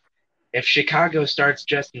 if Chicago starts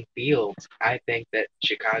Justin Fields, I think that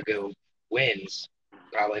Chicago wins,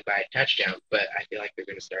 probably by a touchdown, but I feel like they're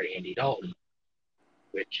going to start Andy Dalton,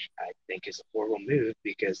 which I think is a horrible move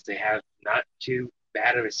because they have not too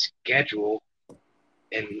bad of a schedule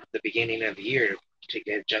in the beginning of the year to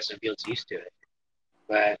get Justin Fields used to it.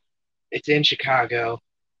 But it's in Chicago.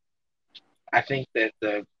 I think that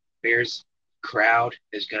the Bears crowd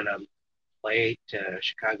is going to play to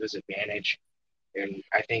Chicago's advantage, and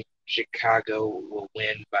I think Chicago will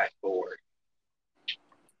win by 4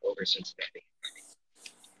 over Cincinnati.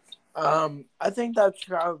 I think that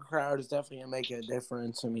Chicago crowd is definitely going to make a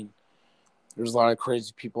difference. I mean, there's a lot of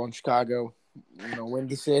crazy people in Chicago,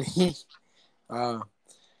 Windy City.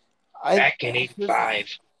 Back in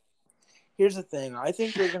 85. Here's the thing. I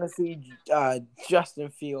think you're going to see Justin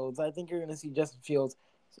Fields. I think you're going to see Justin Fields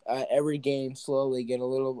every game slowly get a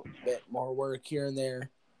little bit more work here and there.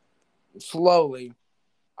 Slowly.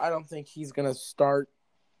 I don't think he's going to start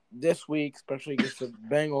this week, especially against the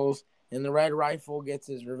Bengals, and the Red Rifle gets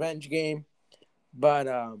his revenge game. But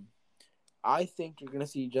I think you're going to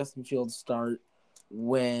see Justin Fields start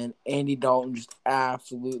when Andy Dalton just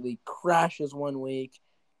absolutely crashes one week,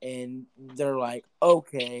 and they're like,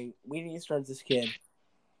 okay, we need to start this kid.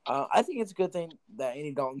 I think it's a good thing that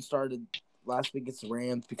Andy Dalton started last week against the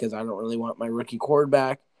Rams because I don't really want my rookie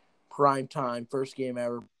quarterback, prime time, first game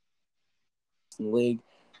ever in the league.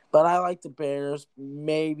 But I like the Bears,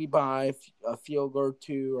 maybe by a field goal or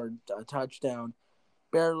 2 or a touchdown.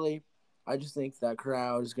 Barely. I just think that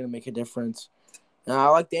crowd is going to make a difference. And I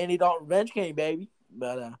like the Andy Dalton revenge game, baby.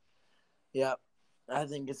 But, yeah, I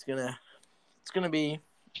think it's gonna be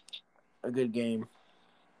a good game.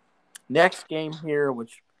 Next game here,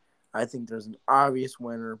 which I think there's an obvious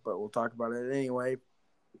winner, but we'll talk about it anyway.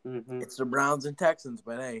 Mm-hmm. It's the Browns and Texans.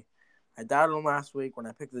 But, hey, I doubted them last week when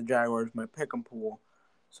I picked the Jaguars, my pick-em pool.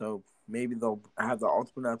 So maybe they'll have the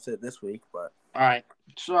ultimate upset this week. But all right.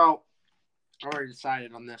 So I already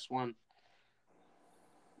decided on this one.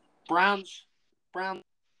 Browns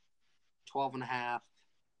 12.5.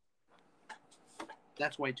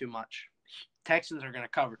 That's way too much. Texans are going to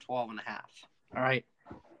cover 12.5. All right.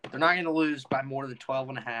 They're not going to lose by more than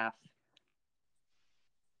 12.5.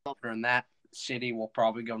 in that city will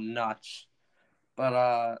probably go nuts.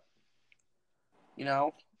 But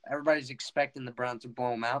everybody's expecting the Browns to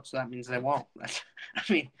blow them out, so that means they won't.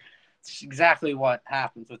 It's exactly what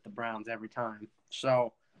happens with the Browns every time.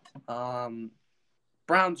 So,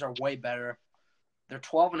 Browns are way better. They're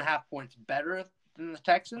 12.5 points better than the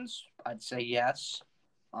Texans. I'd say yes.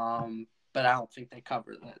 But I don't think they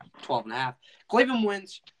cover the 12.5. Cleveland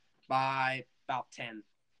wins by about 10.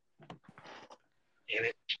 Damn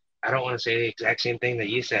it. I don't want to say the exact same thing that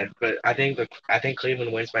you said, but I think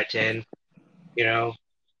Cleveland wins by 10.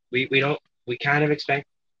 We kind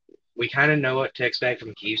of know what to expect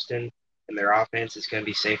from Houston, and their offense is going to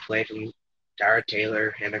be safe play from Tyrod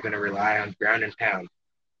Taylor, and they're going to rely on ground and pound.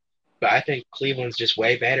 But I think Cleveland's just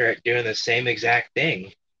way better at doing the same exact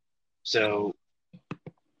thing. So,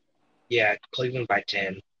 yeah, Cleveland by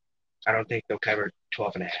 10. I don't think they'll cover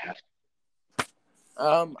 12.5.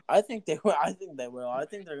 I think they will. I think they will. I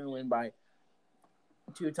think they're going to win by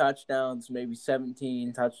 2 touchdowns, maybe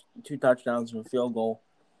 2 touchdowns and a field goal.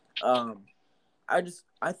 I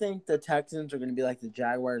think the Texans are going to be like the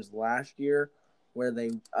Jaguars last year, where they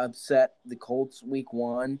upset the Colts week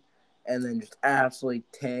 1 and then just absolutely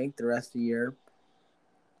tanked the rest of the year.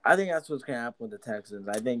 I think that's what's going to happen with the Texans.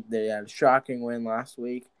 I think they had a shocking win last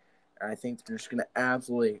week, and I think they're just going to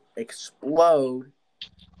absolutely explode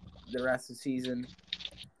the rest of the season.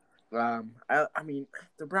 The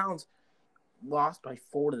Browns lost by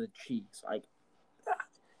 4 to the Chiefs. Like,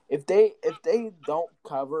 if they don't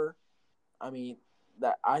cover,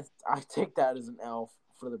 that I take that as an L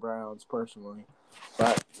for the Browns personally.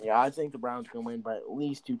 But yeah, I think the Browns are gonna win by at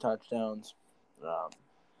least 2 touchdowns.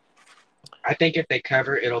 I think if they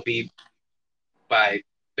cover, it'll be by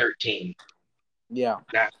 13. Yeah,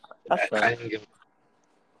 that's fair. I think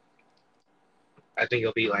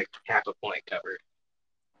it'll be like half a point covered.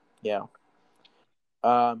 Yeah.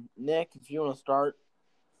 Nick, if you want to start,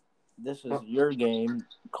 this is your game,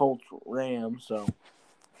 Colts Rams. So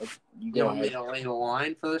you want me to lay the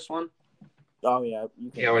line for this one? Oh yeah,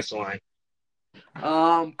 you can. Yeah, what's the line?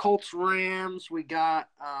 Colts Rams. We got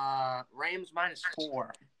Rams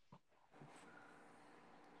 -4.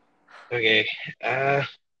 Okay.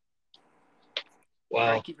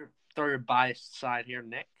 Well, Throw your biased side here,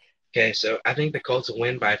 Nick. Okay, so I think the Colts will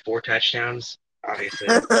win by 4 touchdowns, obviously.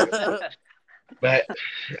 But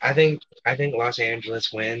I think Los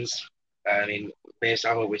Angeles wins. Based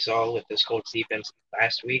on what we saw with this Colts defense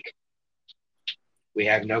last week, we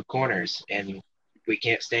have no corners, and we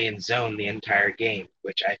can't stay in zone the entire game,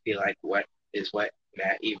 which I feel like what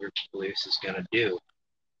Matt Eberflus is going to do.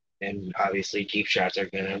 And obviously, deep shots are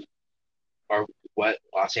what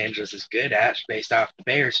Los Angeles is good at based off the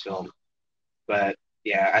Bears film. But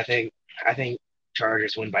yeah, I think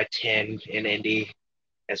Chargers win by 10 in Indy,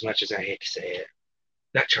 as much as I hate to say it.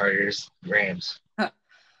 Not Chargers, Rams.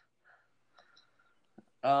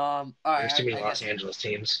 All right, There's too many Los Angeles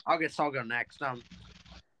teams. I'll go next.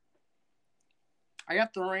 I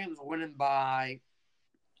got the Rams winning by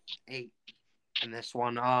 8 in this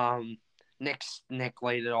one. Nick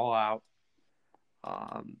laid it all out.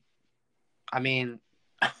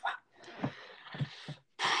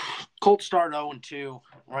 Colts start 0-2.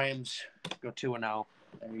 Rams go 2-0.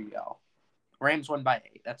 There you go. Rams win by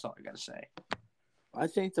 8. That's all I got to say. I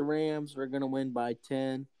think the Rams are going to win by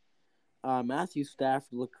 10. Matthew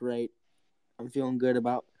Stafford looked great. I'm feeling good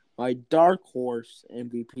about my dark horse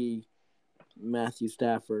MVP, Matthew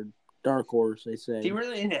Stafford. Dark horse, they say. Is he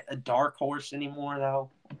really a dark horse anymore,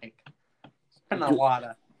 though? Like, there's been a lot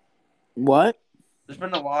of... What? There's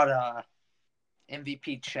been a lot of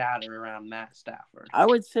MVP chatter around Matt Stafford. I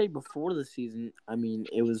would say before the season,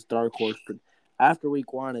 it was dark horse, but after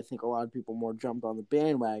week 1, I think a lot of people more jumped on the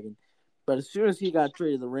bandwagon. But as soon as he got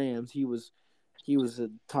traded to the Rams, he was a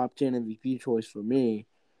top 10 MVP choice for me.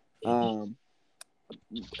 But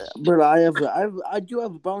I do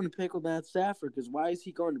have a bone to pick with Matt Stafford, because why is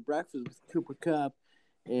he going to breakfast with Cooper Kupp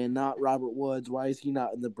and not Robert Woods? Why is he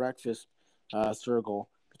not in the breakfast circle?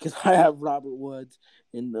 Because I have Robert Woods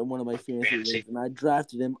in one of my fantasy leagues, and I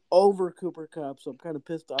drafted him over Cooper Kupp, so I'm kind of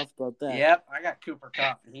pissed off about that. Yep, I got Cooper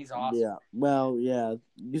Kupp, and he's awesome. Yeah, well, yeah,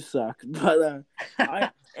 you suck. But I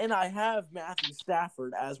have Matthew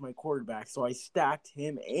Stafford as my quarterback, so I stacked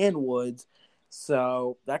him and Woods,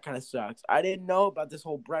 so that kind of sucks. I didn't know about this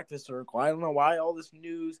whole breakfast circle. I don't know why all this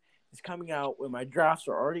news is coming out when my drafts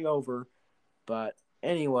are already over, but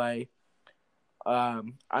anyway...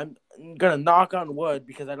 I'm gonna knock on wood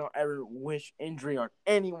because I don't ever wish injury on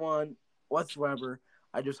anyone whatsoever.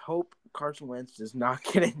 I just hope Carson Wentz does not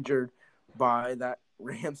get injured by that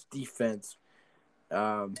Rams defense,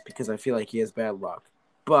 because I feel like he has bad luck.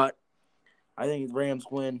 But I think the Rams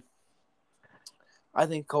win. I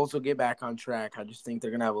think Colts will get back on track. I just think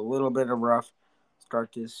they're gonna have a little bit of rough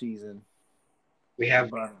start to the season. We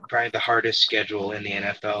have probably the hardest schedule in the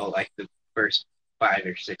NFL, like the first 5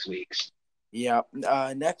 or 6 weeks. Yeah.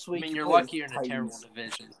 Next I week. mean, you're play the lucky you're in a terrible Titans,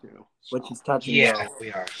 division too. which is touch and Yeah, go.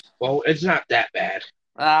 we are. Well, it's not that bad.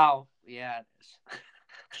 Oh, yeah, it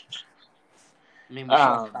is. I mean, we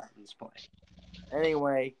saw the Titans play.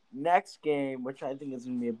 Anyway, next game, which I think is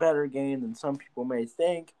going to be a better game than some people may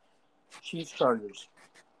think, Chiefs-Chargers.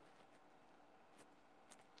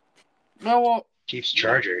 No, well,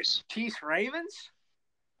 Chiefs-Chargers. Chiefs-Ravens?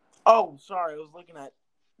 Oh, sorry. I was looking at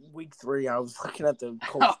week 3. I was looking at the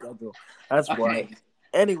Colts schedule. That's why.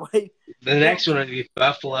 Anyway. The next one would be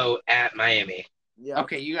Buffalo at Miami. Yeah.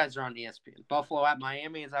 Okay, you guys are on ESPN. Buffalo at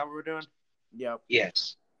Miami, is that what we're doing? Yep.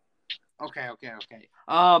 Yes. Okay.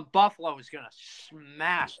 Buffalo is going to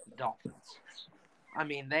smash the Dolphins. I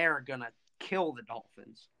mean, they are going to kill the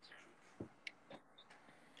Dolphins.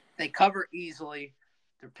 They cover easily.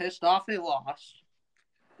 They're pissed off they lost.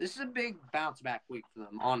 This is a big bounce-back week for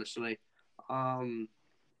them, honestly. I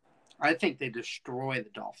think they destroy the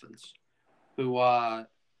Dolphins, who, I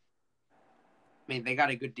mean, they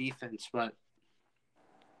got a good defense, but,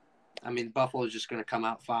 I mean, Buffalo's just going to come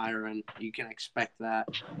out fire, and you can expect that.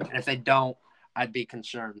 And if they don't, I'd be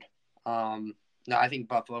concerned. No, I think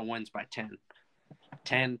Buffalo wins by 10.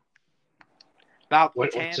 10. About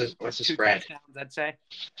 10. What's the spread? Touchdowns, I'd say.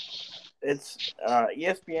 It's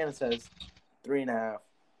ESPN says 3.5.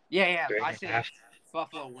 Yeah. I 3.5. think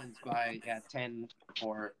Buffalo wins by 10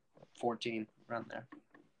 or 14 around there.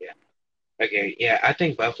 Yeah. Okay. Yeah, I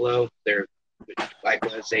think Buffalo. They're like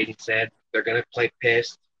what Zayden said. They're gonna play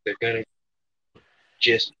pissed. They're gonna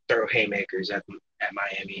just throw haymakers at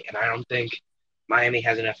Miami, and I don't think Miami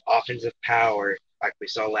has enough offensive power like we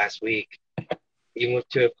saw last week, even with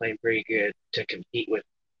Tua playing pretty good, to compete with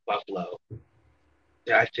Buffalo.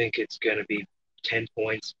 I think it's going to be 10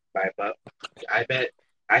 points by Buffalo.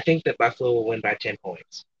 I think that Buffalo will win by 10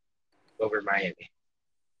 points over Miami.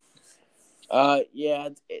 Yeah,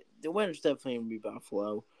 the winner's definitely going to be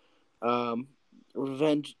Buffalo.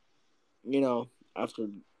 Revenge, after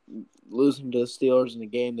losing to the Steelers in a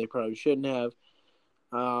game they probably shouldn't have.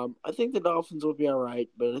 I think the Dolphins will be all right,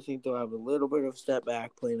 but I think they'll have a little bit of a step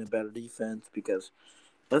back playing a better defense because,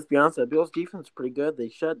 let's be honest, the Bills' defense is pretty good. They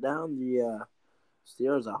shut down the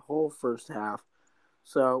Steelers a whole first half.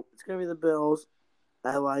 So it's going to be the Bills.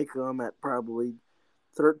 I like them at probably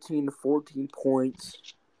 13 to 14 points.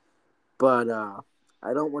 But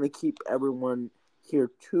I don't want to keep everyone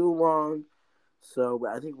here too long. So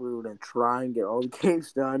I think we're going to try and get all the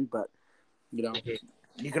games done. But,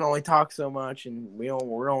 you can only talk so much, and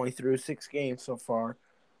we're only through 6 games so far.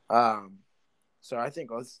 So I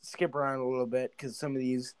think let's skip around a little bit because some of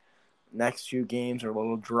these next few games are a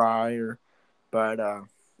little drier. But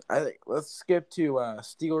I think let's skip to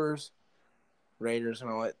Steelers, Raiders, and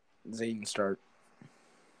I'll let Zayden start.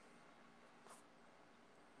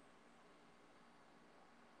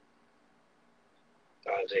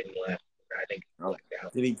 Zayden left. I think he blacked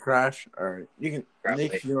out. Did he crash? All right. You can, Probably.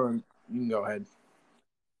 Nick, you can go ahead.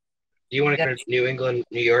 Do you want to go to New England,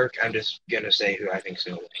 New York? I'm just going to say who I think is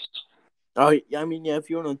going to win. Oh, I mean, if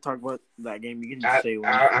you want to talk about that game, you can just say one.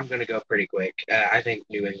 I'm going to go pretty quick. I think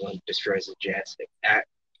New England destroys the Jets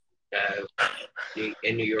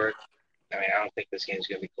in New York. I mean, I don't think this game's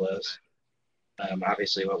going to be close.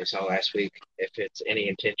 Obviously, what we saw last week, if it's any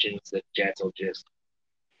intentions, the Jets will just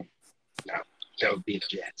they'll beat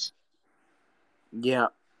the Jets. Yeah.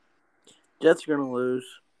 Jets are going to lose.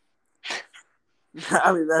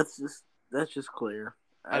 I mean, that's just clear.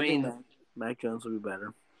 I mean, Mac Jones will be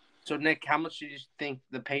better. So, Nick, how much do you think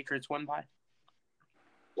the Patriots win by?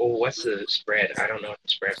 Well, what's the spread? I don't know what the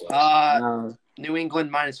spread was. New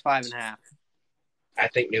England minus 5.5. I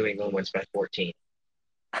think New England wins by 14.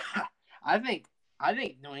 I think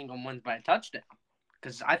New England wins by a touchdown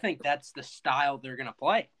because I think that's the style they're going to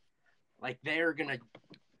play. Like, they're going to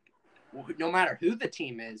 – no matter who the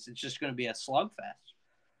team is, it's just going to be a slugfest.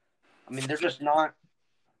 I mean, they're just not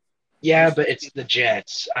 – Yeah, but it's the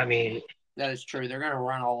Jets. I mean – that is true. They're going to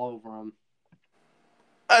run all over them.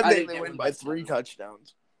 I think they win by 3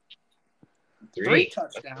 touchdowns. 3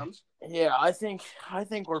 touchdowns? Yeah, I think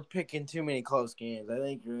we're picking too many close games. I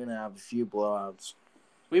think you're going to have a few blowouts.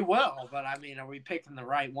 We will, but, I mean, are we picking the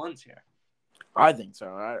right ones here? I think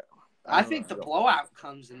so. I think the blowout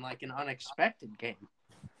comes in, like, an unexpected game.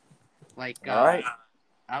 Like, all right.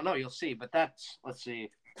 I don't know. You'll see, but let's see.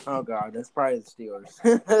 Oh, God, that's probably the Steelers.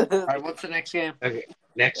 All right, what's the next game? Okay,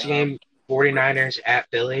 next game, 49ers at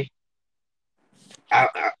Philly.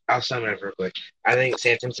 I'll sum it up real quick. I think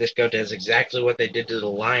San Francisco does exactly what they did to the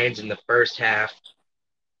Lions in the first half,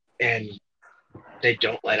 and they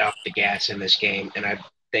don't let off the gas in this game. And I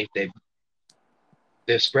think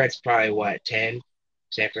the spread's probably what 10,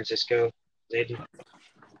 San Francisco. Maybe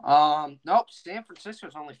Nope. San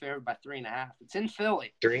Francisco's only favored by 3.5. It's in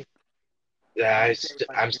Philly. 3. Only favored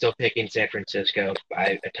by I'm 3. still picking San Francisco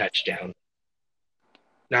by a touchdown.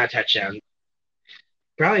 Not a touchdown.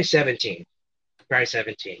 Probably 17. Probably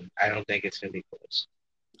 17. I don't think it's going to be close.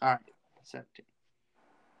 All right, 17.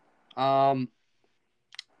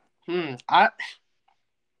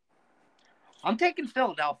 I'm taking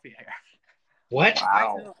Philadelphia here. What?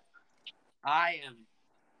 Wow. I am.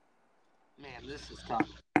 Man, this is tough.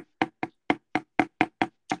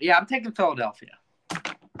 Yeah, I'm taking Philadelphia.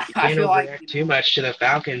 You can't overreact too much to the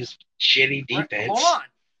Falcons' shitty defense.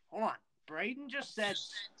 Hold on. Braden just said,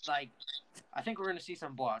 like, I think we're going to see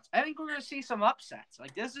some blowouts. I think we're going to see some upsets.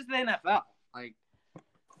 Like, this is the NFL. Like,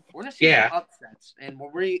 we're going to see some upsets. And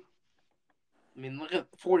look at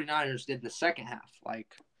the 49ers did in the second half. Like,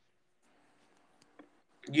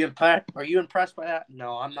 are you impressed by that?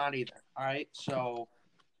 No, I'm not either. All right, so.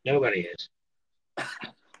 Nobody is.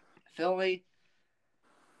 Philly.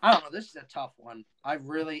 I don't know. This is a tough one. I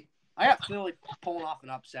got Philly pulling off an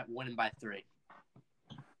upset, winning by 3.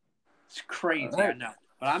 It's crazy, I know.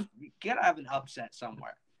 But you gotta have an upset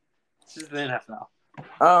somewhere. This is the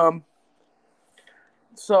NFL.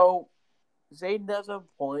 So Zayden does have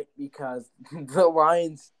a point because the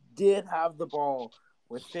Lions did have the ball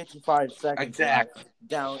with 55 seconds left,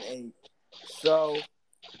 down 8. So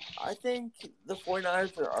I think the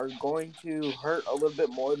 49ers are going to hurt a little bit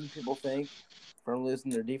more than people think from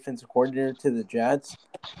losing their defensive coordinator to the Jets.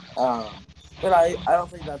 But I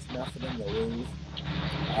don't think that's enough for them to lose.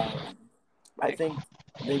 I think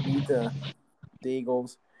they beat the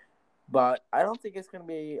Eagles, but I don't think it's going to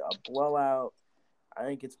be a blowout. I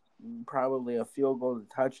think it's probably a field goal to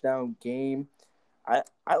touchdown game. I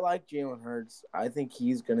like Jalen Hurts. I think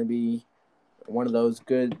he's going to be one of those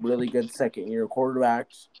really good second-year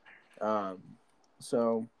quarterbacks.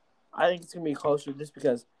 So I think it's going to be closer just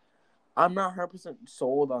because I'm not 100%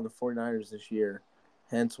 sold on the 49ers this year,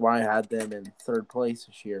 hence why I had them in third place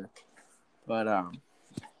this year. But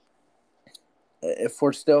if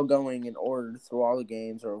we're still going in order through all the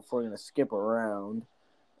games, or if we're going to skip around,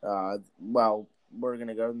 we're going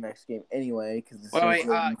to go to the next game anyway. Wait,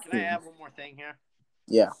 can I add one more thing here?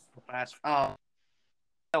 Yeah.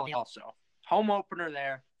 Philly also. Home opener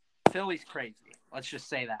there. Philly's crazy. Let's just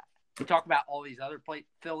say that. We talk about all these other places.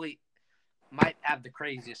 Philly might have the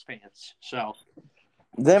craziest fans. So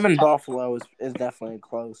them and Buffalo is definitely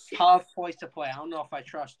close. Tough place to play. I don't know if I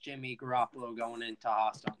trust Jimmy Garoppolo going into a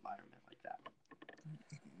hostile environment like that.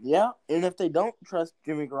 Yeah, and if they don't trust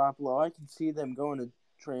Jimmy Garoppolo, I can see them going to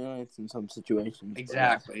Trey Lance in some situations.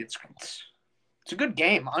 Exactly. It's a good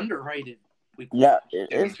game. Underrated. Yeah,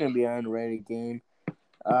 it's going to be an underrated game.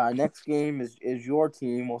 Next game is your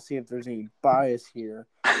team. We'll see if there's any bias here.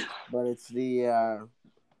 But it's the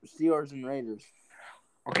Steelers and Raiders.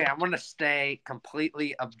 Okay, I'm going to stay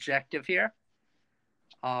completely objective here.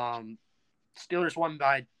 Steelers won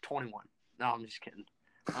by 21. No, I'm just kidding.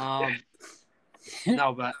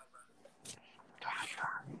 No, but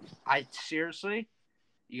I seriously,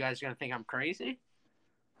 you guys are going to think I'm crazy?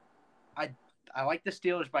 I like the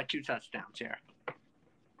Steelers by 2 touchdowns here.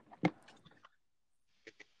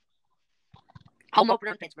 Home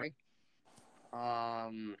opener in Pittsburgh.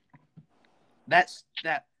 That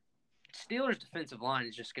Steelers defensive line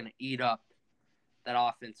is just going to eat up that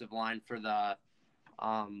offensive line for the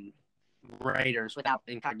Raiders without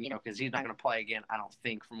Incognito, because he's not going to play again, I don't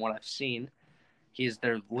think, from what I've seen. He's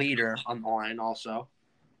their leader on the line also.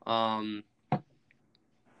 But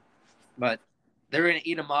they're going to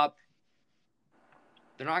eat him up.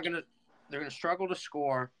 They're going to struggle to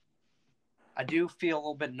score. I do feel a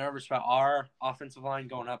little bit nervous about our offensive line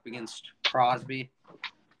going up against Crosby,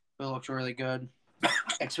 who looks really good.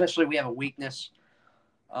 Especially we have a weakness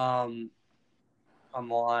on the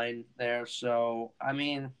line there. So, I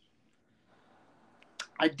mean,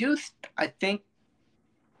 I just think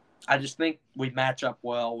we match up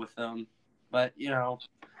well with them. But,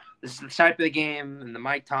 this is the type of the game in the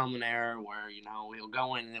Mike Tomlin era where, we'll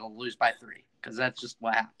go in and it'll lose by 3, because that's just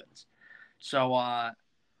what happens. So,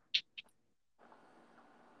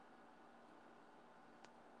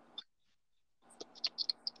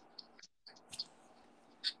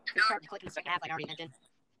 Start to click in the second half, like I already mentioned.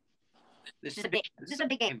 This is a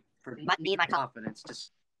big game for me and my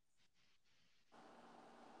confidence.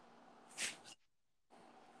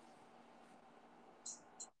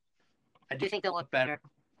 I do think they'll look better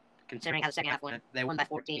considering how the second half went. They won by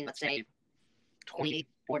 14, let's say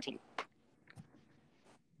 20-14.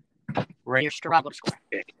 Raiders struggled to score.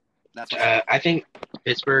 Okay. That's I think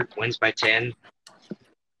Pittsburgh wins by 10.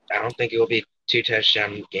 I don't think it will be a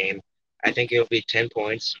 2-touchdown game. I think it will be 10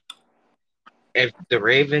 points. If the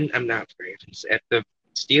if the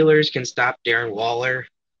Steelers can stop Darren Waller,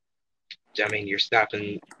 I mean, you're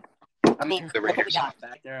stopping the Raiders.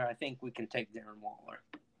 Back there, I think we can take Darren Waller.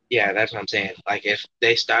 Yeah, that's what I'm saying. Like, if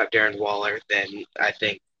they stop Darren Waller, then I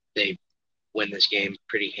think they win this game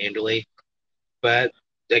pretty handily. But,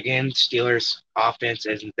 again, Steelers' offense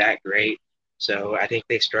isn't that great, so I think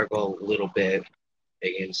they struggle a little bit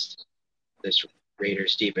against this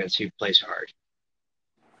Raiders defense who plays hard.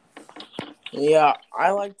 Yeah,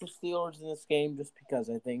 I like the Steelers in this game just because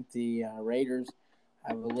I think the Raiders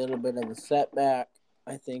have a little bit of a setback.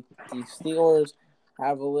 I think the Steelers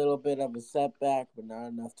have a little bit of a setback, but not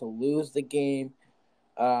enough to lose the game.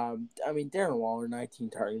 I mean, Darren Waller, 19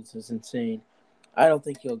 targets is insane. I don't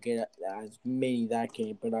think he'll get as many that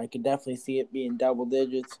game, but I could definitely see it being double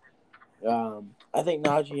digits. I think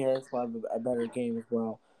Najee Harris will have a better game as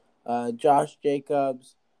well. Josh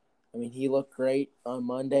Jacobs, I mean, he looked great on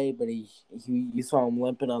Monday, but you saw him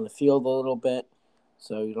limping on the field a little bit,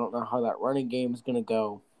 so you don't know how that running game is going to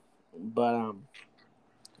go. But,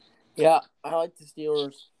 yeah, I like the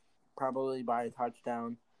Steelers probably by a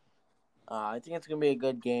touchdown. I think it's going to be a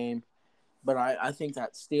good game, but I think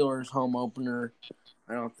that Steelers home opener,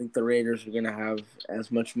 I don't think the Raiders are going to have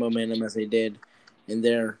as much momentum as they did in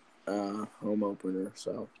their home opener,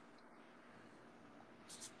 so.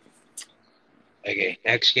 Okay,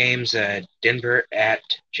 next game's Denver at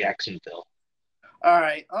Jacksonville. All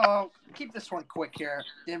right. Keep this one quick here.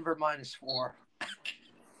 Denver -4.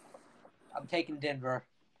 I'm taking Denver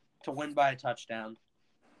to win by a touchdown.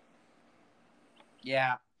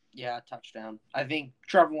 Yeah, touchdown. I think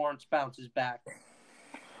Trevor Lawrence bounces back,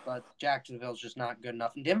 but Jacksonville's just not good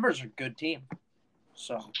enough. And Denver's a good team.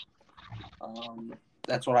 So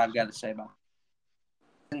that's what I've got to say about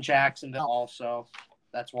it. And Jacksonville also.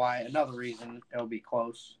 That's why another reason it'll be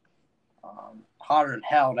close. Hotter than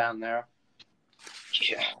hell down there.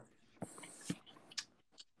 Yeah.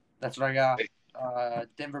 That's what I got.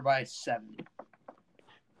 Denver by 7.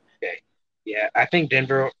 Okay. Yeah, I think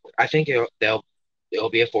Denver. I think it'll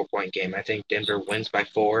be a 4-point game. I think Denver wins by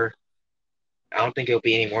 4. I don't think it'll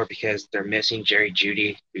be any more because they're missing Jerry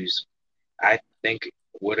Jeudy, who's I think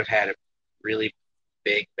would have had a really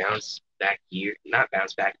big bounce back year. Not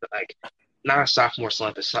bounce back, but like not a sophomore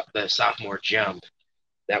slump, the sophomore jump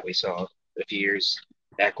that we saw a few years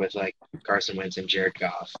back with like Carson Wentz and Jared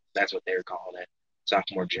Goff. That's what they were calling it,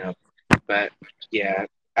 sophomore jump. But yeah,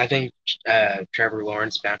 I think Trevor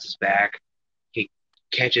Lawrence bounces back. He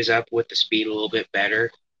catches up with the speed a little bit better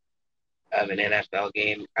of an NFL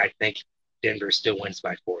game. I think Denver still wins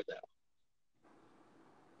by 4 though.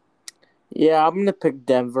 Yeah, I'm going to pick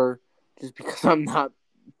Denver just because I'm not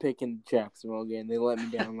picking Jacksonville again. They let me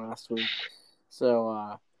down last week.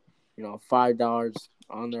 So, $5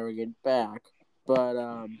 on there we get back.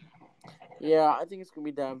 But, yeah, I think it's going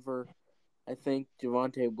to be Denver. I think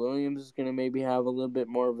Javonte Williams is going to maybe have a little bit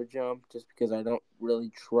more of a jump just because I don't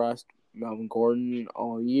really trust Melvin Gordon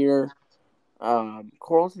all year.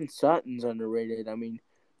 Courtland Sutton's underrated. I mean,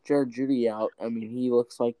 Jared Jeudy out. I mean, he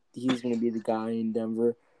looks like he's going to be the guy in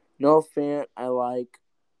Denver. Noah Fant, I like.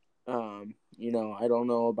 I don't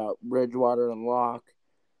know about Bridgewater and Locke.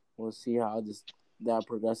 We'll see how that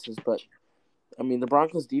progresses. But, I mean, the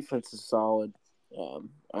Broncos' defense is solid.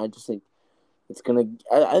 I just think I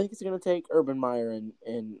think it's gonna take Urban Meyer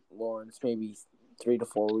and Lawrence maybe 3 to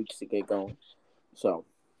 4 weeks to get going. So,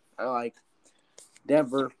 I like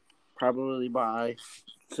Denver probably by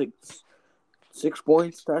 6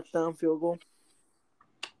 points, touchdown, field goal.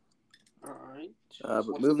 All right.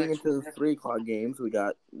 But moving into the 3 o'clock games, we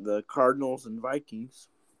got the Cardinals and Vikings.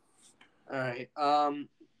 All right.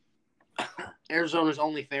 Arizona's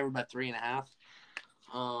only favored by 3.5.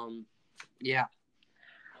 Yeah.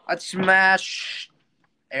 I'd smash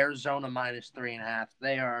Arizona -3.5.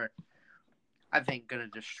 They are, I think, going to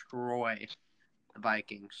destroy the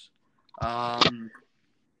Vikings.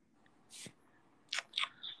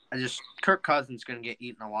 Kirk Cousins going to get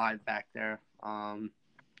eaten alive back there.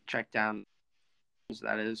 Check down,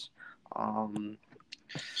 that is.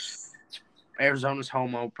 Arizona's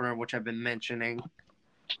home opener, which I've been mentioning.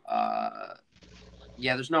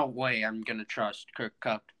 There's no way I'm going to trust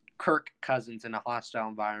Kirk Cousins in a hostile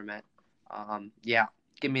environment.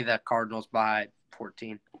 Give me the Cardinals by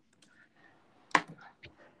 14.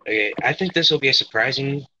 Okay, I think this will be a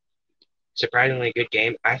surprisingly good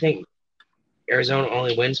game. I think Arizona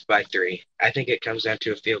only wins by 3. I think it comes down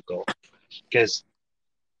to a field goal because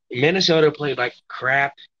Minnesota played like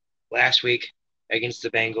crap last week against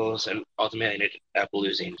the Bengals and ultimately ended up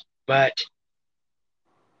losing. But,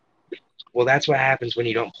 well, that's what happens when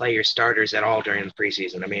you don't play your starters at all during the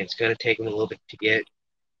preseason. I mean, it's going to take them a little bit to get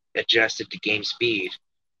adjusted to game speed.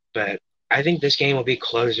 But I think this game will be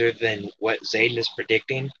closer than what Zayden is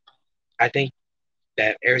predicting. I think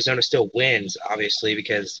that Arizona still wins, obviously,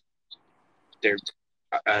 because their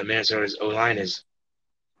Minnesota's O-line is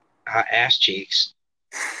hot ass cheeks.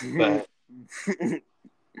 But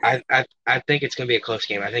I think it's going to be a close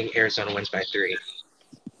game. I think Arizona wins by 3.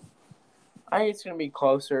 I think it's going to be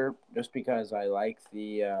closer just because I like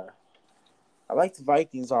the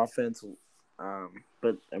Vikings offense.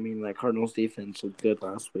 But I mean, like Cardinals defense was good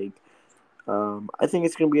last week. I think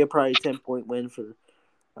it's going to be a probably 10-point win for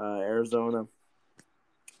Arizona.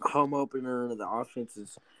 Home opener, the offense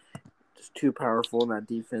is just too powerful, and that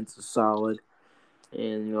defense is solid.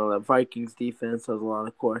 And, you know, that Vikings defense has a lot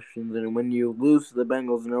of questions. And when you lose to the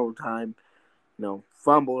Bengals in overtime, you know,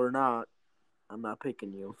 fumble or not, I'm not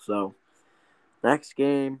picking you. So, next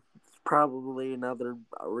game, it's probably another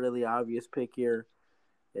really obvious pick here.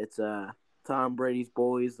 It's Tom Brady's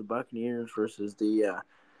boys, the Buccaneers, versus the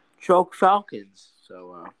Choke Falcons.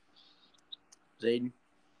 So, Zayden?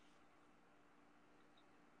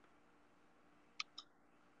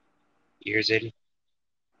 Yours, Zayden?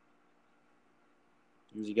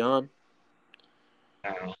 Is he gone?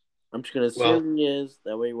 I don't know. I'm just going to assume he is.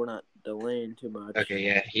 That way we're not delaying too much. Okay,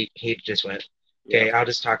 yeah, he just went. Okay, yeah. I'll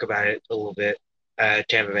just talk about it a little bit.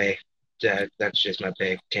 Tampa Bay, that's just my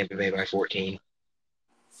pick. Tampa Bay by 14.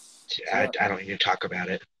 I don't need to talk about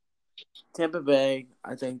it. Tampa Bay,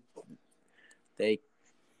 I think they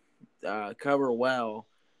cover well.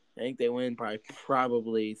 I think they win by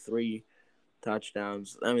probably 3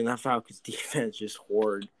 touchdowns. I mean, that Falcons defense just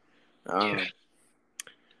hoard.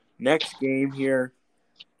 Next game here,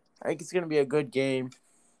 I think it's going to be a good game.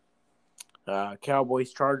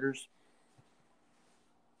 Cowboys, Chargers.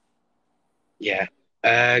 Yeah.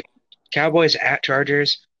 Cowboys at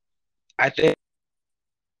Chargers. I think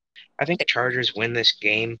the Chargers win this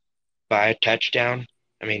game by a touchdown.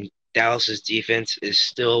 I mean, Dallas's defense is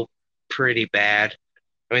still pretty bad.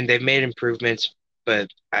 I mean, they've made improvements,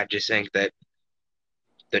 but I just think that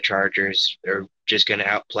the Chargers are just going to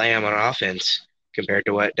outplay them on offense compared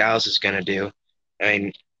to what Dallas is going to do. I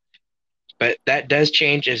mean, but that does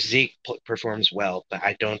change if Zeke performs well. But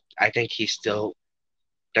I think he still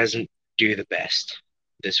doesn't do the best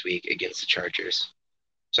this week against the Chargers.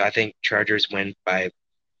 So I think Chargers win by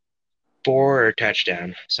 4 or a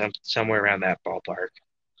touchdown, somewhere around that ballpark.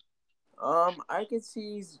 I could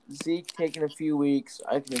see Zeke taking a few weeks.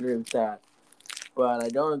 I can agree with that, but I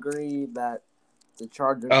don't agree that the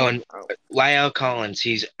Chargers. Oh, and La'el Collins,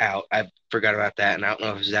 he's out. I forgot about that, and I don't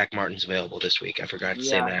know if Zach Martin's available this week. I forgot to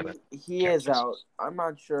say that. But he is out. I'm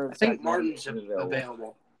not sure if I think Martin's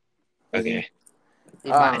available. Okay. He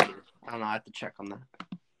might be. I don't know. I have to check on that.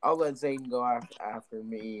 I'll let Zayden go after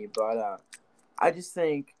me, but I just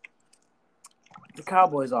think the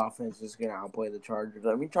Cowboys' offense is going to outplay the Chargers.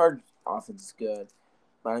 I mean, Chargers' offense is good,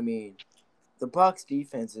 but I mean, the Bucs'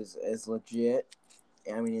 defense is legit.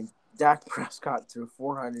 I mean, Dak Prescott threw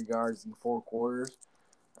 400 yards in 4 quarters.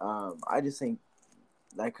 I just think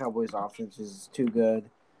that Cowboys' offense is too good.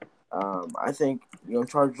 I think, you know,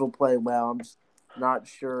 Chargers will play well. I'm just not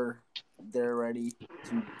sure they're ready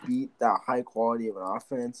to beat that high quality of an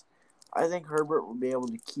offense. I think Herbert will be able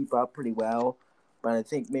to keep up pretty well, but I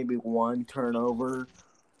think maybe one turnover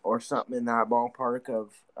or something in that ballpark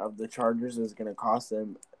of the Chargers is going to cost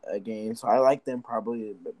them a game. So I like them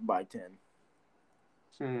probably by 10.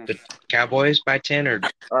 The Cowboys by 10 or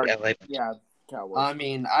LA? Yeah, Cowboys. I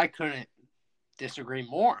mean, I couldn't disagree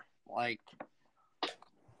more. Like,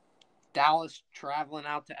 Dallas traveling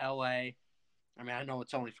out to LA. I mean, I know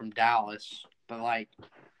it's only from Dallas, but, like,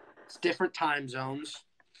 it's different time zones.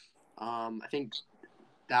 I think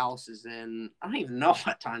Dallas is in – I don't even know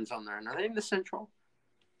what time zone they're in. Are they in the Central?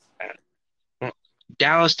 Well,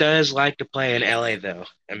 Dallas does like to play in LA, though.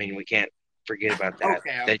 I mean, we can't forget about that.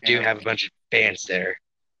 They do have a bunch of fans there.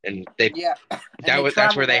 And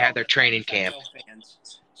that's where they had their training camp.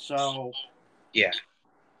 Fans. So, yeah.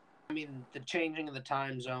 I mean, the changing of the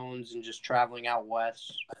time zones and just traveling out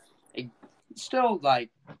west, it's still, like,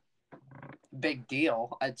 big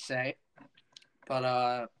deal, I'd say.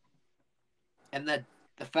 But, and the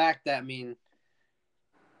fact that, I mean,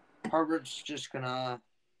 Herbert's just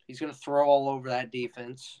he's going to throw all over that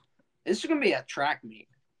defense. This is going to be a track meet,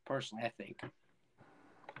 personally, I think.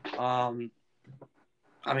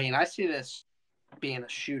 I mean, I see this being a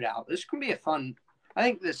shootout. This can be a fun. I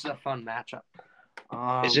think this is a fun matchup.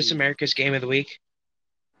 Is this America's Game of the Week?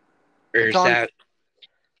 Or is on, that?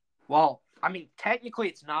 Well, I mean, technically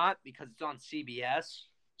it's not because it's on CBS.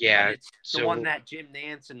 Yeah. But it's the one that Jim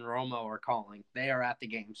Nantz and Romo are calling. They are at the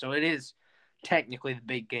game, so it is technically the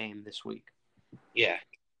big game this week. Yeah.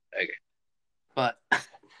 Okay. But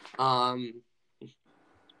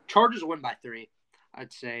Chargers win by 3,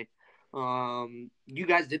 I'd say. You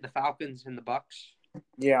guys did the Falcons and the Bucks.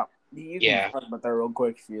 Yeah. You can talk about that real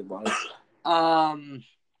quick if you'd like. I'm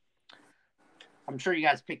sure you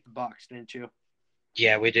guys picked the Bucks, didn't you?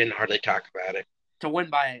 Yeah, we didn't hardly talk about it. To win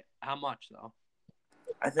by how much, though?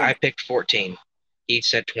 I picked 14. He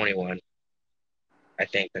said 21. I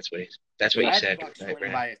think that's what he said. The Bucks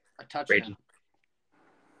win by a touchdown. Brady.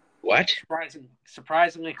 What?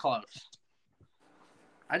 Surprisingly close.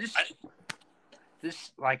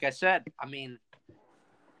 Like I said, I mean,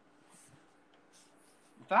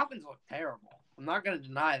 the Falcons look terrible. I'm not going to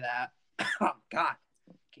deny that. Oh, God.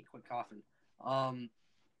 Can't quit coughing.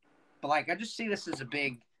 But, like, I just see this as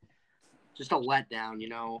just a letdown, you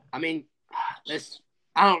know? I mean,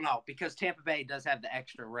 I don't know, because Tampa Bay does have the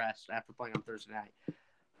extra rest after playing on Thursday night.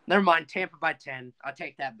 Never mind, Tampa by 10. I'll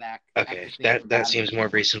take that back. Okay, that seems more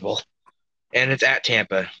reasonable. And it's at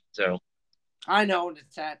Tampa, so. I know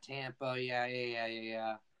it's at Tampa.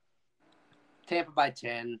 Yeah. Tampa by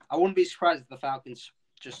 10. I wouldn't be surprised if the Falcons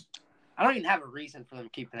I don't even have a reason for them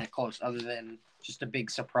keeping it close other than just a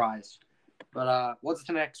big surprise. But what's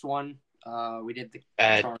the next one? We did the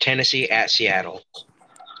Tennessee at Seattle.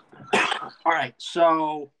 All right,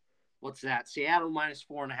 so what's that? Seattle minus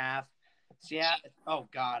 4.5. Seattle. Oh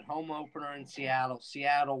God, home opener in Seattle.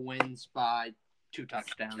 Seattle wins by 2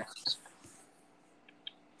 touchdowns.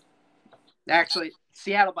 Actually,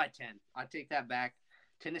 Seattle by 10. I take that back.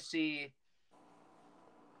 Tennessee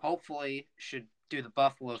hopefully should do the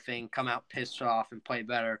Buffalo thing, come out pissed off and play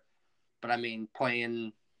better. But I mean,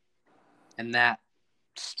 playing in that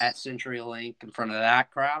at CenturyLink in front of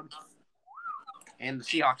that crowd. And the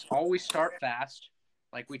Seahawks always start fast,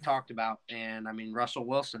 like we talked about. And I mean, Russell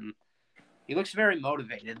Wilson, he looks very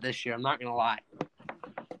motivated this year. I'm not going to lie.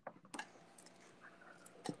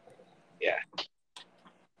 Yeah.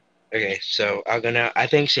 Okay, so I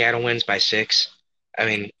think Seattle wins by 6. I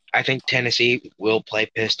mean, I think Tennessee will play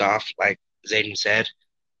pissed off, like Zayden said,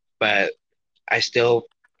 but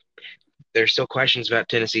there's still questions about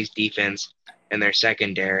Tennessee's defense and their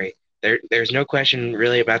secondary. There's no question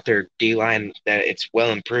really about their D-line that it's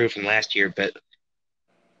well improved from last year, but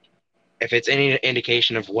if it's any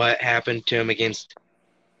indication of what happened to him against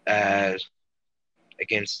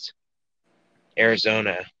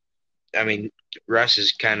Arizona, I mean, Russ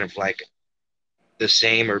is kind of like the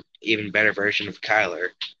same or even better version of Kyler.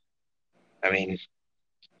 I mean,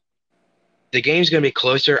 the game's going to be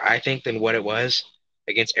closer, I think, than what it was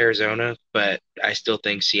against Arizona, but I still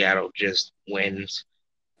think Seattle just wins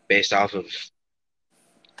based off of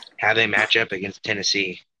how they match up against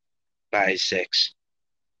Tennessee by 6.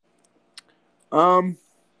 I'm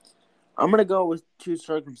going to go with 2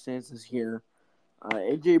 circumstances here.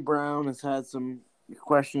 A.J. Brown has had some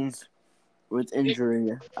questions with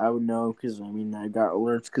injury. I would know because, I mean, I got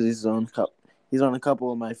alerts because he's on a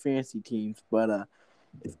couple of my fantasy teams. But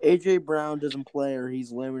if A.J. Brown doesn't play or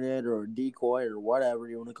he's limited or a decoy or whatever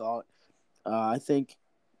you want to call it, I think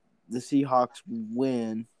the Seahawks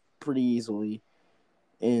win pretty easily.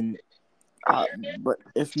 But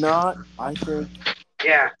if not, I think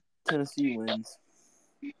Tennessee wins.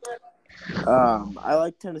 I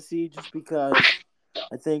like Tennessee just because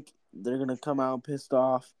I think they're gonna come out pissed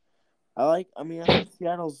off. I think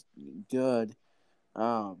Seattle's good.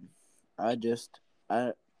 I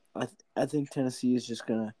think Tennessee is just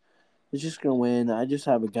gonna win. I just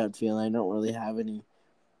have a gut feeling. I don't really have any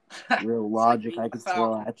real logic I could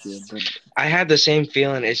throw at you. But I had the same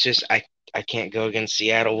feeling. It's just I can't go against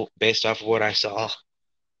Seattle based off of what I saw.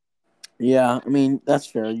 Yeah, I mean, that's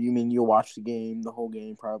fair. You mean you'll watch the whole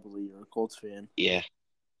game probably. You're a Colts fan. Yeah.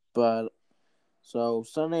 But, so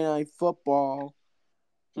Sunday Night Football,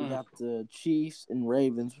 we got the Chiefs and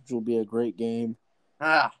Ravens, which will be a great game.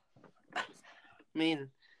 I mean,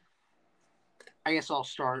 I guess I'll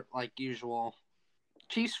start like usual.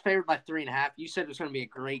 Chiefs favored by 3.5. You said it was going to be a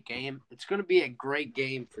great game. It's going to be a great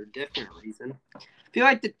game for a different reason. I feel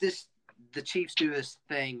like the Chiefs do this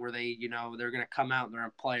thing where they, they're going to come out and they're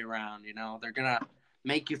going to play around, They're going to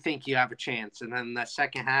make you think you have a chance. And then that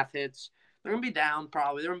second half hits, they're going to be down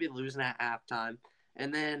probably. They're going to be losing at halftime.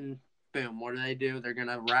 And then, boom, what do? They're going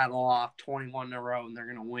to rattle off 21 in a row, and they're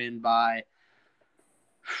going to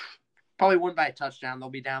probably win by a touchdown. They'll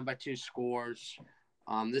be down by 2 scores.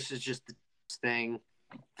 This is just thing.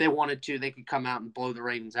 If they wanted to, they could come out and blow the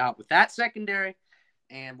Ravens out. With that secondary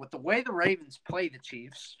and with the way the Ravens play the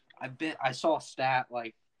Chiefs, I saw a stat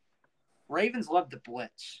like Ravens love to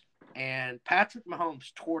blitz, and Patrick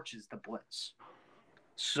Mahomes torches the blitz.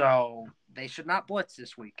 So they should not blitz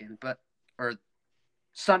this weekend, or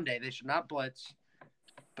Sunday they should not blitz,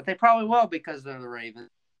 but they probably will because they're the Ravens.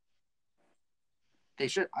 They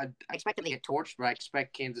should. I expect them to get torched, but I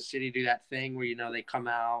expect Kansas City to do that thing where they come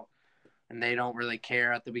out and they don't really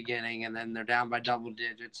care at the beginning, and then they're down by double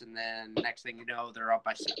digits, and then next thing you know, they're up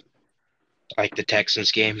by 7. Like the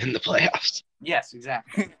Texans game in the playoffs. Yes,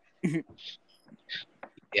 exactly.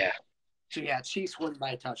 Yeah. So yeah, Chiefs win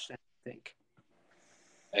by a touchdown, I think.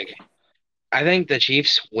 Okay. I think the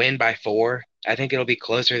Chiefs win by 4. I think it'll be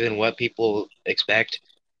closer than what people expect,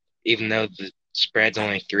 even though the spread's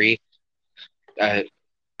only 3. I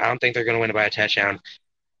don't think they're going to win by a touchdown.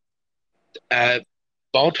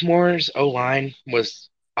 Baltimore's O-line was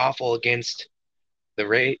awful against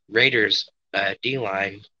the Raiders'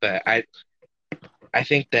 D-line, but I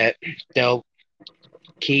think that they'll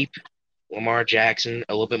keep Lamar Jackson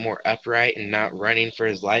a little bit more upright and not running for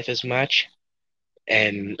his life as much.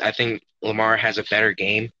 And I think Lamar has a better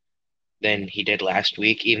game than he did last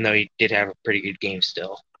week, even though he did have a pretty good game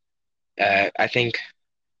still. I think,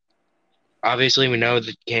 obviously, we know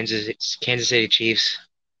the Kansas City Chiefs,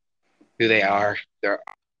 who they are.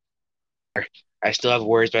 I still have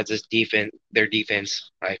worries about their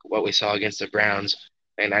defense, like what we saw against the Browns.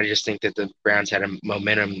 And I just think that the Browns had a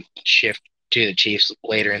momentum shift to the Chiefs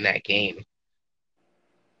later in that game.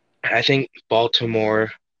 I think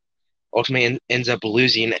Baltimore ultimately ends up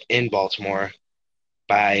losing in Baltimore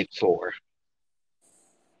by 4.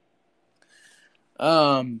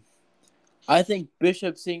 I think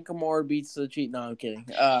Bishop Sycamore beats the Chiefs. No, I'm kidding.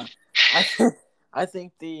 I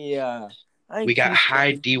think we got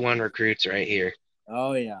high D1 recruits right here.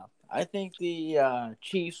 Oh yeah, I think the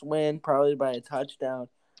Chiefs win probably by a touchdown.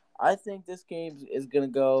 I think this game is gonna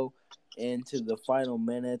go into the final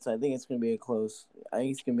minutes. I think it's gonna be I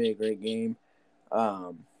think it's gonna be a great game.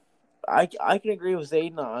 I can agree with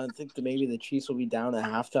Zayden. I think that maybe the Chiefs will be down at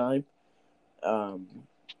halftime. I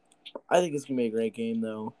think it's gonna be a great game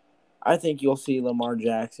though. I think you'll see Lamar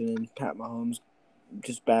Jackson and Pat Mahomes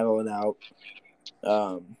just battle it out.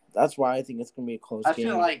 That's why I think it's gonna be a close game. I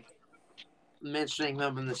feel like mentioning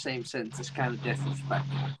them in the same sentence is kind of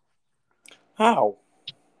disrespectful. How?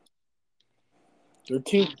 They're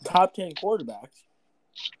 2 top 10 quarterbacks.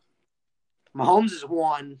 Mahomes is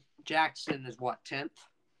 1. Jackson is what, 10th?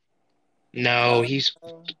 No, he's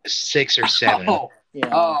 6 or 7. Oh, yeah.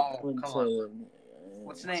 Come on.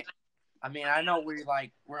 What's the name? I mean, I know let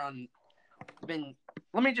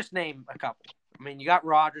me just name a couple. I mean, you got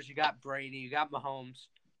Rodgers, you got Brady, you got Mahomes,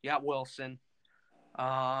 you got Wilson.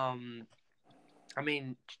 I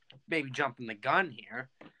mean, maybe jumping the gun here.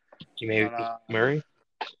 You maybe Murray?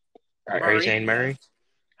 Are you saying Murray?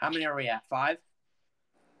 How many are we at? 5?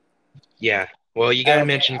 Yeah. Well, you got to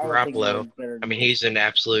mention Garoppolo. I mean, he's an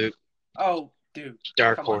absolute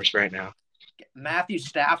dark horse right now. Matthew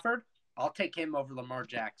Stafford, I'll take him over Lamar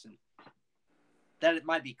Jackson. That it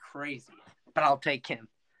might be crazy, but I'll take him.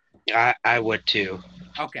 I would too.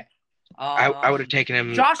 Okay. I would have taken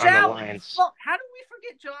him Josh on Allen. the Lions. Look, how did we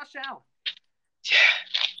forget Josh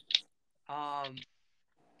Allen?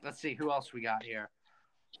 Let's see who else we got here.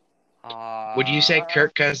 Would you say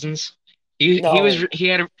Kirk Cousins? He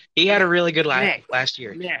had a really good last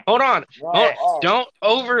year. Nick. Hold on. Don't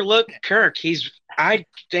overlook Kirk. I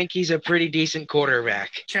think he's a pretty decent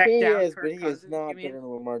quarterback. He is not better than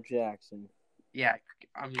Lamar Jackson. Yeah,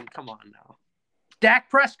 I mean, come on now. Dak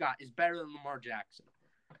Prescott is better than Lamar Jackson.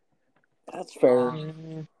 That's fair.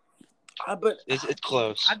 But it's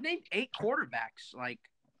close. I've named 8 quarterbacks.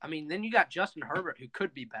 Then you got Justin Herbert, who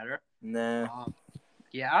could be better. Nah.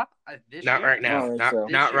 Yeah. Not right now.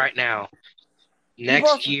 Not right now.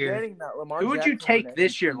 Next year. Who would you take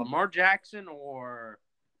this year, Lamar Jackson or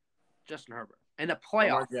Justin Herbert? In the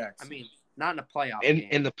playoff. I mean, not in the playoff game.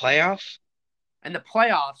 In the playoff? In the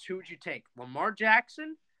playoffs, who would you take? Lamar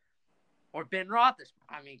Jackson or Ben Roethlisberger?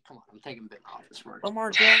 I mean, come on. I'm taking Ben Roethlisberger. Lamar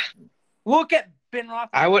Jackson. Look at Ben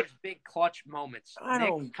Roethlisberger's big clutch moments. I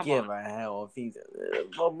don't give a hell if he's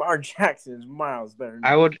Lamar Jackson is miles better.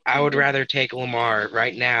 I would rather take Lamar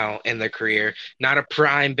right now in their career, not a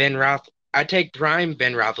prime Ben Roethlisberger. I'd take prime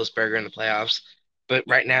Ben Roethlisberger in the playoffs, but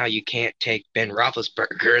right now you can't take Ben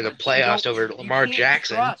Roethlisberger in the playoffs over Lamar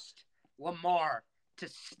Jackson. Trust Lamar to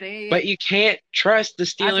stay. But you can't trust the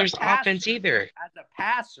Steelers' offense either. As a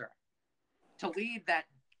passer, to lead that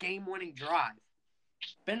game-winning drive.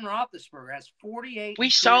 Ben Roethlisberger has 48. We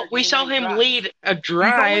saw game-winning him drives. lead a He's only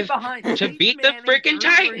drive behind to Peyton beat the Manning, freaking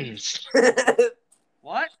Drew Brees. Titans.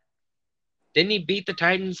 What? Didn't he beat the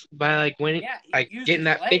Titans by like winning, Yeah, he like used getting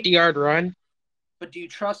his that legs. 50-yard run? But do you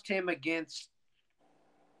trust him against?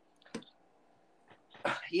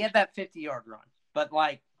 He had that 50-yard run, but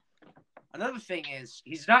like another thing is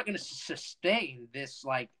he's not going to sustain this.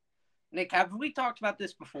 Like, Nick, have we talked about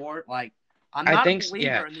this before? Like, I'm not a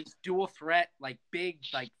believer in these dual threat, like big,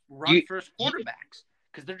 like run first quarterbacks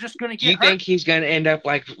because they're just going to get hurt. You think he's going to end up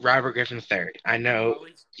like Robert Griffin III? I know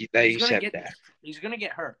that you said that. He's going to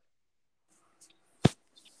get hurt.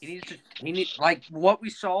 He needs like what we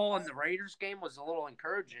saw in the Raiders game was a little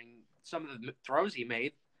encouraging. Some of the throws he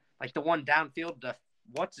made, like the one downfield to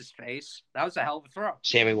what's his face, that was a hell of a throw.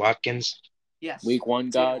 Sammy Watkins. Yes. Week 1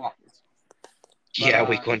 God. Yeah,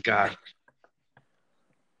 Week 1 God.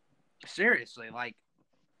 Seriously, like,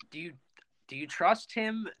 do you trust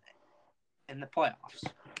him in the playoffs?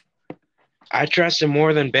 I trust him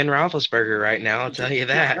more than Ben Roethlisberger right now. I'll tell you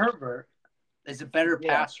that. Herbert is a better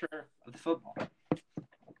passer of the football.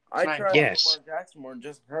 I trust Yes. Lamar Jackson more than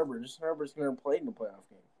Justin Herbert. Justin Herbert's never played in a playoff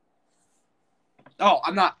game. Oh,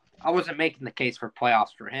 I wasn't making the case for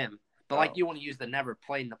playoffs for him. But like you want to use the never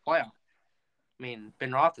played in the playoff. I mean,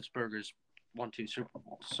 Ben Roethlisberger's won 2 Super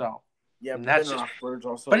Bowls, so yeah, but that's Ben just, Roethlisberger's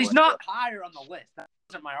also. but he's not higher on the list. That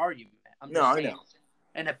wasn't my argument. I'm just saying, I know.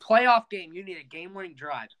 In a playoff game, you need a game-winning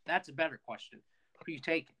drive. That's a better question. Who you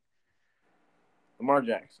taking? Lamar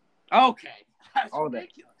Jackson. Okay, that's All day.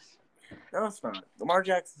 ridiculous. No, it's not. Lamar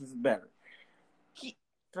Jackson is better. He's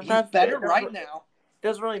better right now.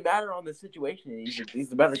 Doesn't really matter on the situation. He's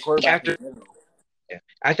the better quarterback.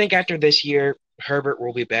 I think after this year, Herbert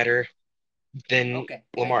will be better than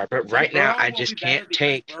Lamar. But right now, I just can't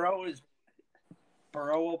take.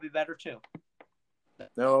 Burrow will be better too.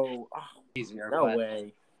 No, Easier. No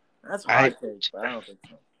way. That's hard to take, but I don't think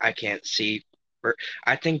so. I can't see.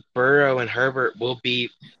 I think Burrow and Herbert will be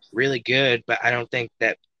really good, but I don't think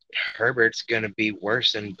that Herbert's going to be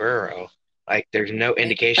worse than Burrow. Like, there's no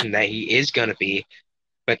indication that he is going to be,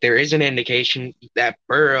 but there is an indication that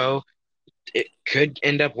Burrow it could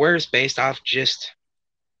end up worse based off just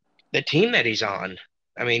the team that he's on.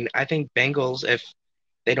 I mean, I think Bengals, if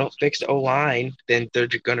they don't fix the O-line, then they're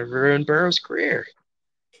going to ruin Burrow's career.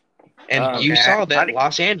 And you saw that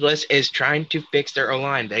Los Angeles is trying to fix their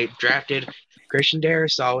O-line. They drafted Christian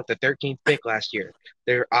Darrisaw with the 13th pick last year.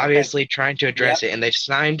 They're obviously trying to address it, and they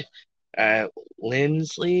signed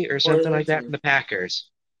Lindsley or something like that from the Packers.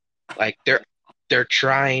 Like, they're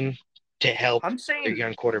trying to help their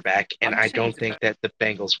young quarterback, and I don't think that the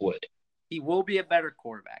Bengals would. He will be a better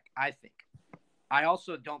quarterback, I think. I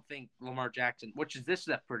also don't think Lamar Jackson, this is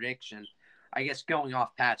a prediction, I guess going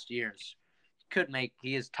off past years,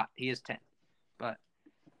 he is 10, but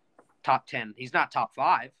top 10. He's not top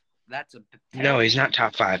 5. That's a no, he's not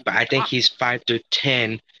top 5, but I think he's 5 through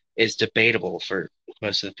 10 is debatable for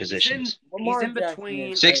most of the positions. He's in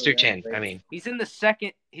between 6 through 10. I mean, he's in the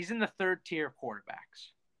third tier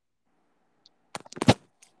quarterbacks.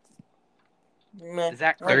 Is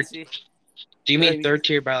that crazy? Do you mean third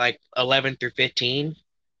tier by like 11 through 15?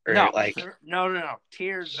 Or no, like no.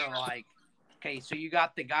 Tiers are like, okay, so you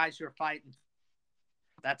got the guys who are fighting.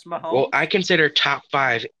 That's Mahomes. Well, I consider top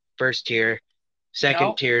 5 first tier.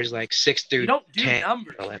 Second tier is like 6 through 10. You don't do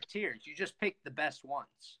numbers for tiers. You just pick the best ones.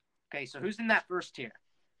 Okay, so who's in that first tier?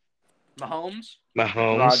 Mahomes.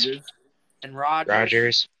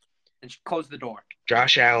 Rodgers. And close the door.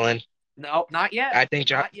 Josh Allen. No, not yet. I think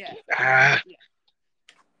not yet.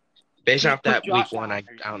 Based off that Week 1, I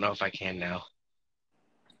don't know if I can now.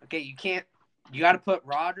 Okay, you can't. You got to put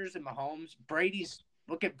Rodgers and Mahomes.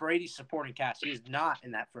 Look at Brady's supporting cast. He's not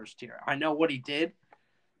in that first tier. I know what he did.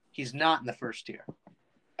 He's not in the first tier.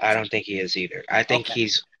 I don't think he is either. I think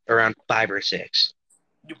he's around 5 or 6.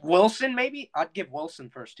 Wilson, maybe? I'd give Wilson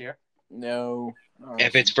first tier. No.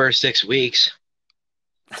 If it's first 6 weeks.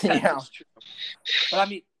 Yeah.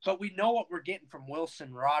 But we know what we're getting from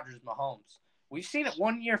Wilson, Rodgers, Mahomes. We've seen it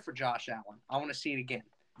 1 year for Josh Allen. I want to see it again.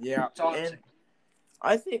 Yeah. That's all I'm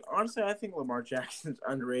saying. I think Lamar Jackson's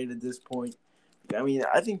underrated at this point. I mean,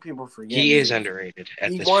 I think people forget. He is underrated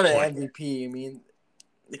at this point. He won an MVP. I mean,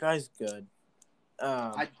 the guy's good.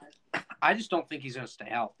 I just don't think he's going to stay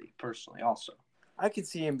healthy, personally, also. I could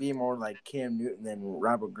see him being more like Cam Newton than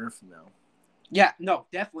Robert Griffin, though. Yeah, no,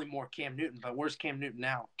 definitely more Cam Newton. But where's Cam Newton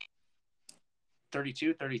now?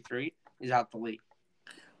 32, 33? He's out the league.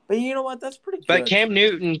 But you know what? That's pretty good. But Cam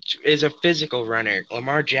Newton is a physical runner.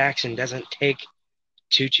 Lamar Jackson doesn't take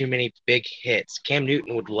too many big hits. Cam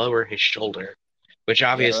Newton would lower his shoulder, which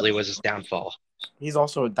obviously was his downfall. He's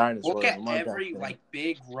also a dinosaur. Look at Lamar every Jackson. like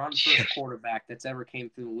big run first quarterback that's ever came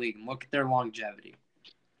through the league, and look at their longevity.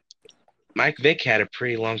 Mike Vick had a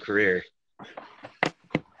pretty long career,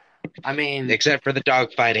 I mean, except for the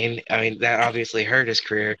dogfighting. I mean, that obviously hurt his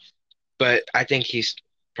career, but I think he's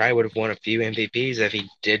probably would have won a few MVPs if he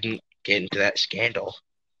didn't get into that scandal.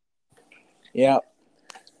 Yeah.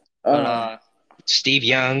 but Steve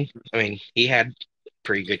Young, I mean, he had a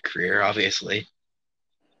pretty good career, obviously.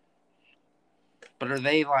 are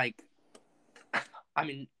they like? I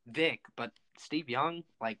mean, Vic, but Steve Young,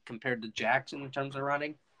 like compared to Jackson in terms of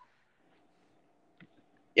running.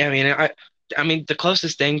 Yeah, I mean, the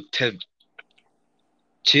closest thing to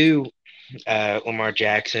Lamar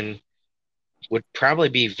Jackson would probably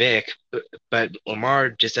be Vic, but Lamar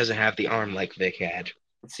just doesn't have the arm like Vic had.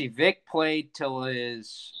 Let's see, Vic played till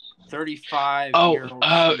his 35.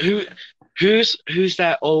 Who's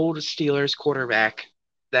that old Steelers quarterback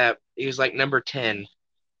that he was like number 10?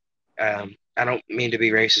 I don't mean to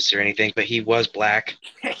be racist or anything, but he was black.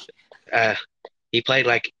 He played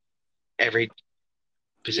like every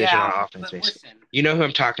position on offense. But listen, you know who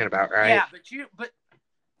I'm talking about, right? Yeah, but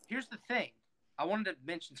here's the thing. I wanted to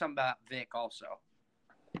mention something about Vic also.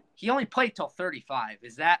 He only played till 35.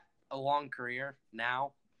 Is that a long career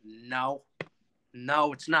now? No,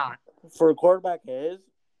 it's not. For a quarterback, it is.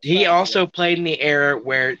 He also played in the era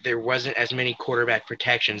where there wasn't as many quarterback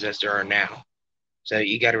protections as there are now. So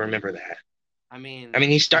you got to remember that. I mean,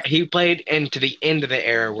 he played into the end of the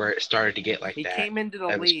era where it started to get like that. He came into the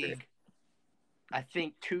league, I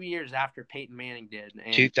think, 2 years after Peyton Manning did.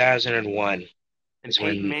 2001. And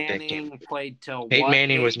Peyton Manning played till Peyton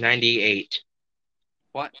Manning was 98.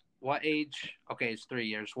 What age? Okay, it's 3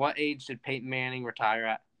 years. What age did Peyton Manning retire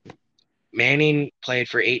at? Manning played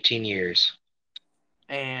for 18 years.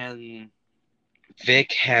 And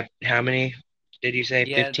Vic had how many? Did you say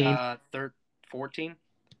 15? 14.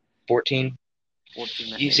 14.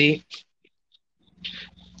 14. You see,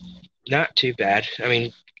 not too bad. I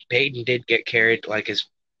mean, Peyton did get carried like his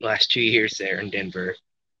last 2 years there in Denver.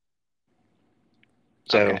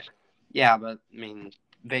 So, okay. Yeah, but I mean,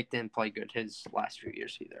 Vic didn't play good his last few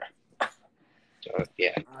years either. So,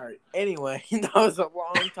 yeah. All right. Anyway, that was a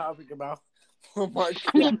long topic about Lamar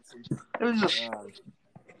Jackson. It was just.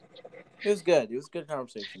 It was good. It was a good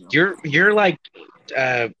conversation. You're like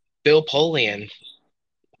Bill Polian,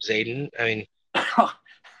 Zayden. I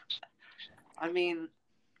mean,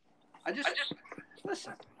 I just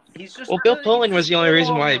listen. He's just. Well, Bill Polian was the only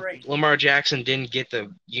reason why Lamar Jackson didn't get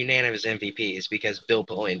the unanimous MVP is because Bill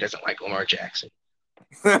Polian doesn't like Lamar Jackson.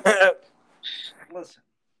 Listen,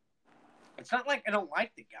 it's not like I don't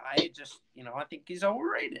like the guy. It just, I think he's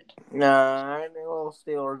overrated. Nah, I'm a little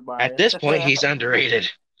Steelers bias. At this point, he's underrated.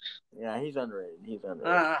 Yeah, he's underrated.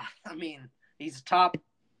 I mean, he's a top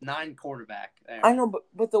 9 quarterback. There. I know,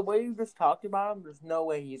 but the way you just talked about him, there's no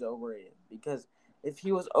way he's overrated. Because if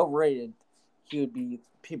he was overrated,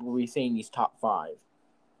 people would be saying he's top 5.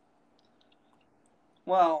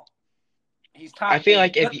 Well, he's top. I feel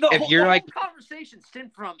like if you're like conversation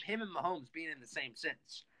stemmed from him and Mahomes being in the same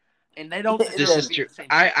sentence, and they don't. This is true.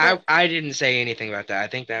 I didn't say anything about that. I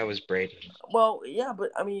think that was Braden. Well, yeah,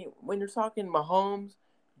 but I mean, when you're talking Mahomes,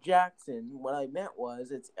 Jackson, what I meant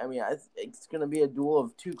was it's going to be a duel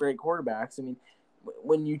of 2 great quarterbacks. I mean,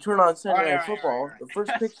 when you turn on Sunday Night Football, the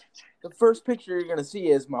first picture you're going to see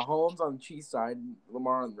is Mahomes on the Chiefs side and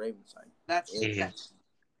Lamar on the Ravens side. That's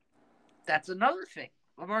another thing.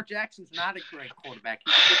 Lamar Jackson's not a great quarterback.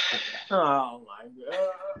 He's a good quarterback. Oh my God!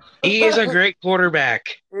 He is a great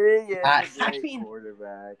quarterback. He is a great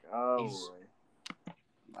quarterback. Oh boy.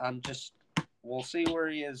 We'll see where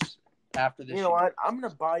he is after this. You know what? I'm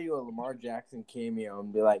gonna buy you a Lamar Jackson cameo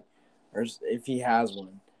and be like, or if he has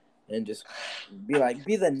one, and just be like,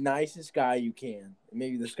 be the nicest guy you can. And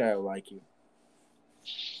maybe this guy will like you.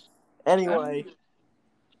 Anyway,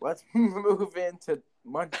 let's move into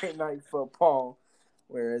Monday Night Football,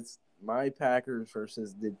 where it's my Packers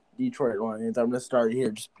versus the Detroit Lions. I'm gonna start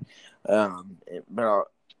here. But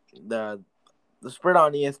the spread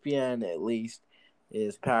on ESPN at least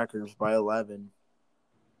is Packers by 11.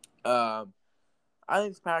 I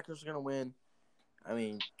think the Packers are going to win. I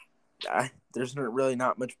mean, there's really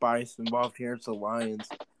not much bias involved here. It's the Lions.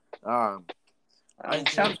 It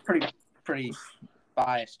sounds pretty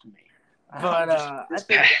biased to me. But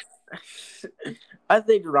I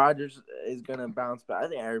think Rodgers is going to bounce back. I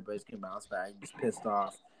think everybody's going to bounce back. Just pissed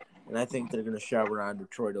off. And I think they're going to shove around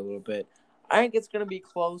Detroit a little bit. I think it's going to be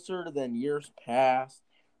closer than years past.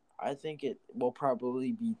 I think it will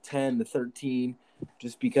probably be 10-13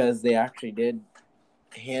 just because they actually did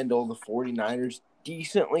handle the 49ers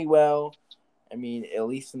decently well. I mean, at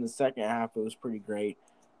least in the second half, it was pretty great.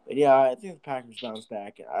 But yeah, I think the Packers bounce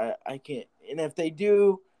back. I can't. And if they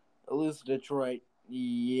do lose to Detroit,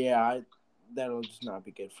 yeah, that'll just not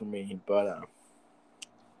be good for me. But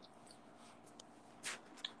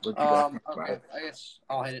what you got? Okay, I guess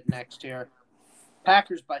I'll hit it next here.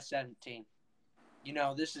 Packers by 17. You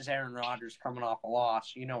know, this is Aaron Rodgers coming off a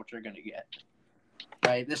loss. You know what you're going to get.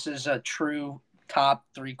 Right? This is a true top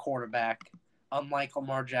 3 quarterback. Unlike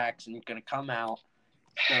Lamar Jackson, he's going to come out.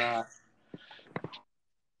 Out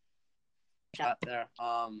there.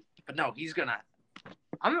 But no, he's going to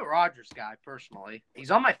 – I'm a Rodgers guy, personally.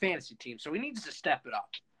 He's on my fantasy team, so he needs to step it up.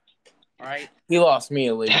 All right? He lost me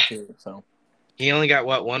a league, too, so. He only got,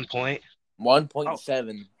 what, 1 point?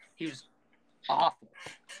 1.7. He was awful.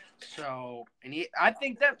 So, and I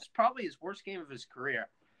think that's probably his worst game of his career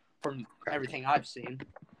from everything I've seen.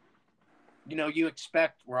 You know, you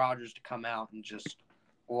expect Rodgers to come out and just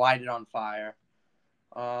light it on fire.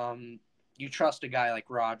 You trust a guy like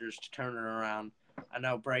Rodgers to turn it around. I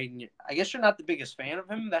know, Braden, I guess you're not the biggest fan of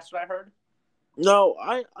him. That's what I heard. No,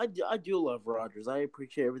 I do love Rodgers. I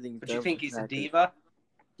appreciate everything. But you think he's a diva?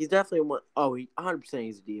 He's definitely one. Oh, 100%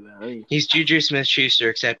 he's a diva. I mean, he's Juju Smith-Schuster,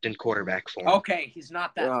 except in quarterback form. Okay, he's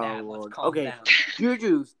not that bad. Let's calm down.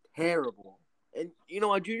 Juju's terrible. And you know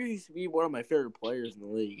what? Juju used to be one of my favorite players in the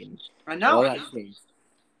league. And I know. All that changed.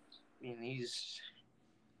 I mean,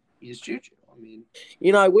 he's Juju. I mean,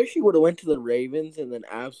 you know, I wish he would have went to the Ravens and then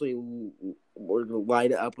absolutely were to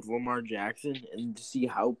light it up with Lamar Jackson and to see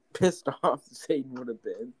how pissed off Satan would have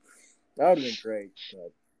been. That would have been great.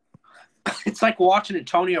 But. It's like watching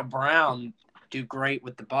Antonio Brown do great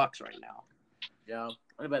with the Bucs right now. Yeah,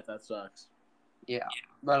 I bet that sucks. Yeah,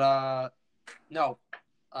 but no,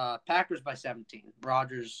 Packers by 17.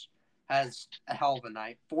 Rodgers has a hell of a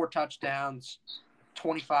night. 4 touchdowns,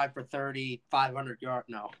 25 for 30, 500 yards.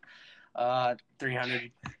 No,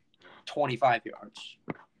 325 yards.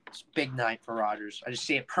 It's a big night for Rodgers. I just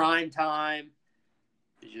see it prime time.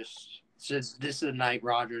 This is a night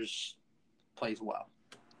Rodgers plays well.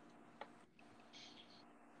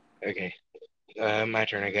 Okay. My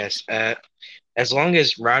turn, I guess. As long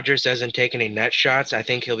as Rodgers doesn't take any nut shots, I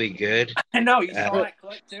think he'll be good. I know. You saw that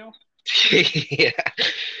clip, too? Yeah.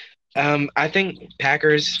 I think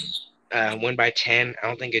Packers win by 10. I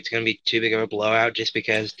don't think it's going to be too big of a blowout just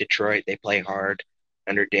because Detroit, they play hard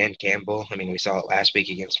under Dan Campbell. I mean, we saw it last week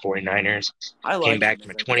against 49ers. Came back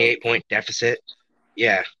from a 28-point deficit.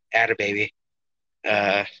 Yeah, atta baby.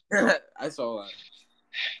 I saw that.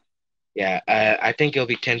 Yeah, I think it'll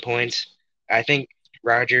be 10 points. I think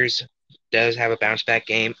Rodgers does have a bounce-back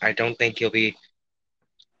game. I don't think he'll be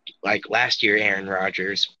like last year Aaron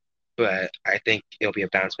Rodgers, but I think it'll be a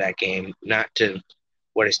bounce-back game, not to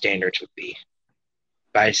what his standards would be.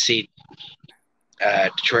 But I see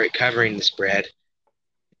Detroit covering the spread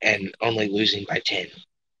and only losing by 10.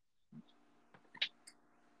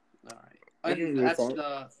 All right. That's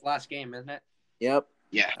the last game, isn't it? Yep.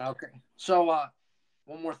 Yeah. Okay. So,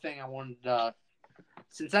 one more thing I wanted to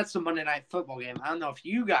since that's the Monday Night Football game, I don't know if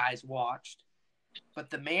you guys watched, but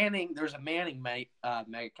there's a Manning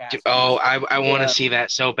megacast. Oh, I want to see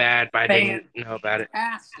that so bad, but I didn't know about it.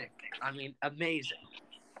 Fantastic. I mean, amazing.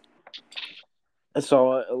 I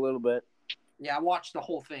saw it a little bit. Yeah, I watched the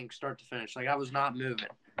whole thing start to finish. Like, I was not moving.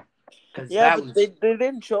 Yeah, but they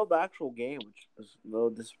didn't show the actual game, which was a little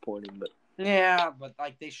disappointing. But yeah, but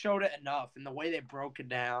like they showed it enough, and the way they broke it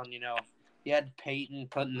down, you know, you had Peyton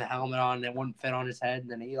putting the helmet on and it wouldn't fit on his head,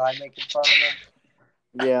 and then Eli making fun of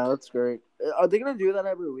him. Yeah, that's great. Are they gonna do that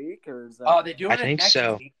every week, or is that? Oh, they do it. I think next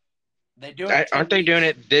so. Week. They do it. Aren't they doing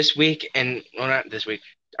it this week? And well, not this week.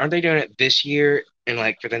 Aren't they doing it this year and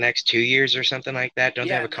like for the next 2 years or something like that? Don't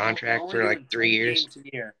they have a contract for like 3 years?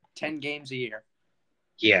 10 games a year.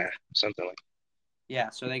 Yeah, something like. Yeah,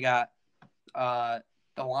 so they got the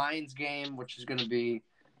Lions game, which is going to be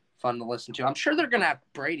fun to listen to. I'm sure they're going to have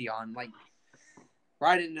Brady on, like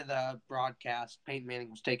right into the broadcast. Peyton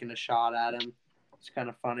Manning was taking a shot at him. It's kind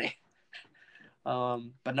of funny.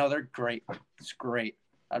 But no, they're great. It's great.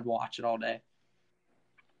 I'd watch it all day.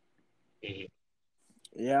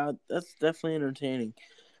 Yeah, that's definitely entertaining.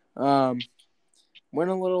 Went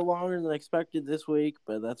a little longer than expected this week,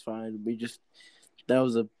 but that's fine. That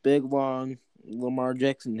was a big, long Lamar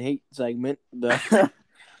Jackson hate segment.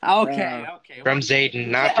 Okay. From Zayden,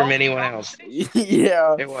 not from anyone else.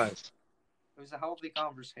 Yeah. It was. It was a healthy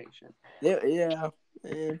conversation. Yeah.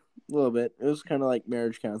 A little bit. It was kind of like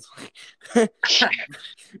marriage counseling.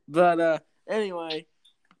 But anyway,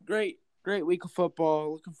 great week of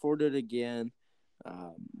football. Looking forward to it again.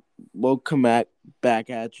 We'll come back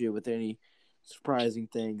at you with any surprising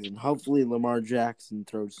things, and hopefully Lamar Jackson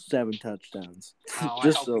throws 7 touchdowns. Oh,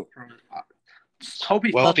 Just I so. hope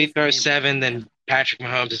he Well, if he fumbles the throws game. 7, then Patrick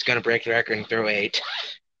Mahomes is going to break the record and throw 8.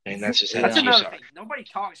 And that's just how That's the Chiefs another are. thing. Nobody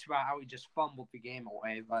talks about how he just fumbled the game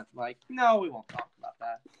away, but no, we won't talk about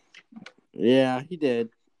that. Yeah, he did.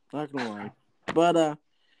 Not gonna lie, but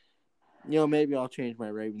maybe I'll change my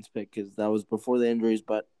Ravens pick because that was before the injuries.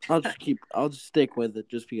 But I'll just stick with it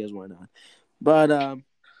just because why not? But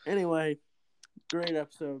anyway, great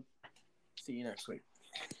episode. See you next week.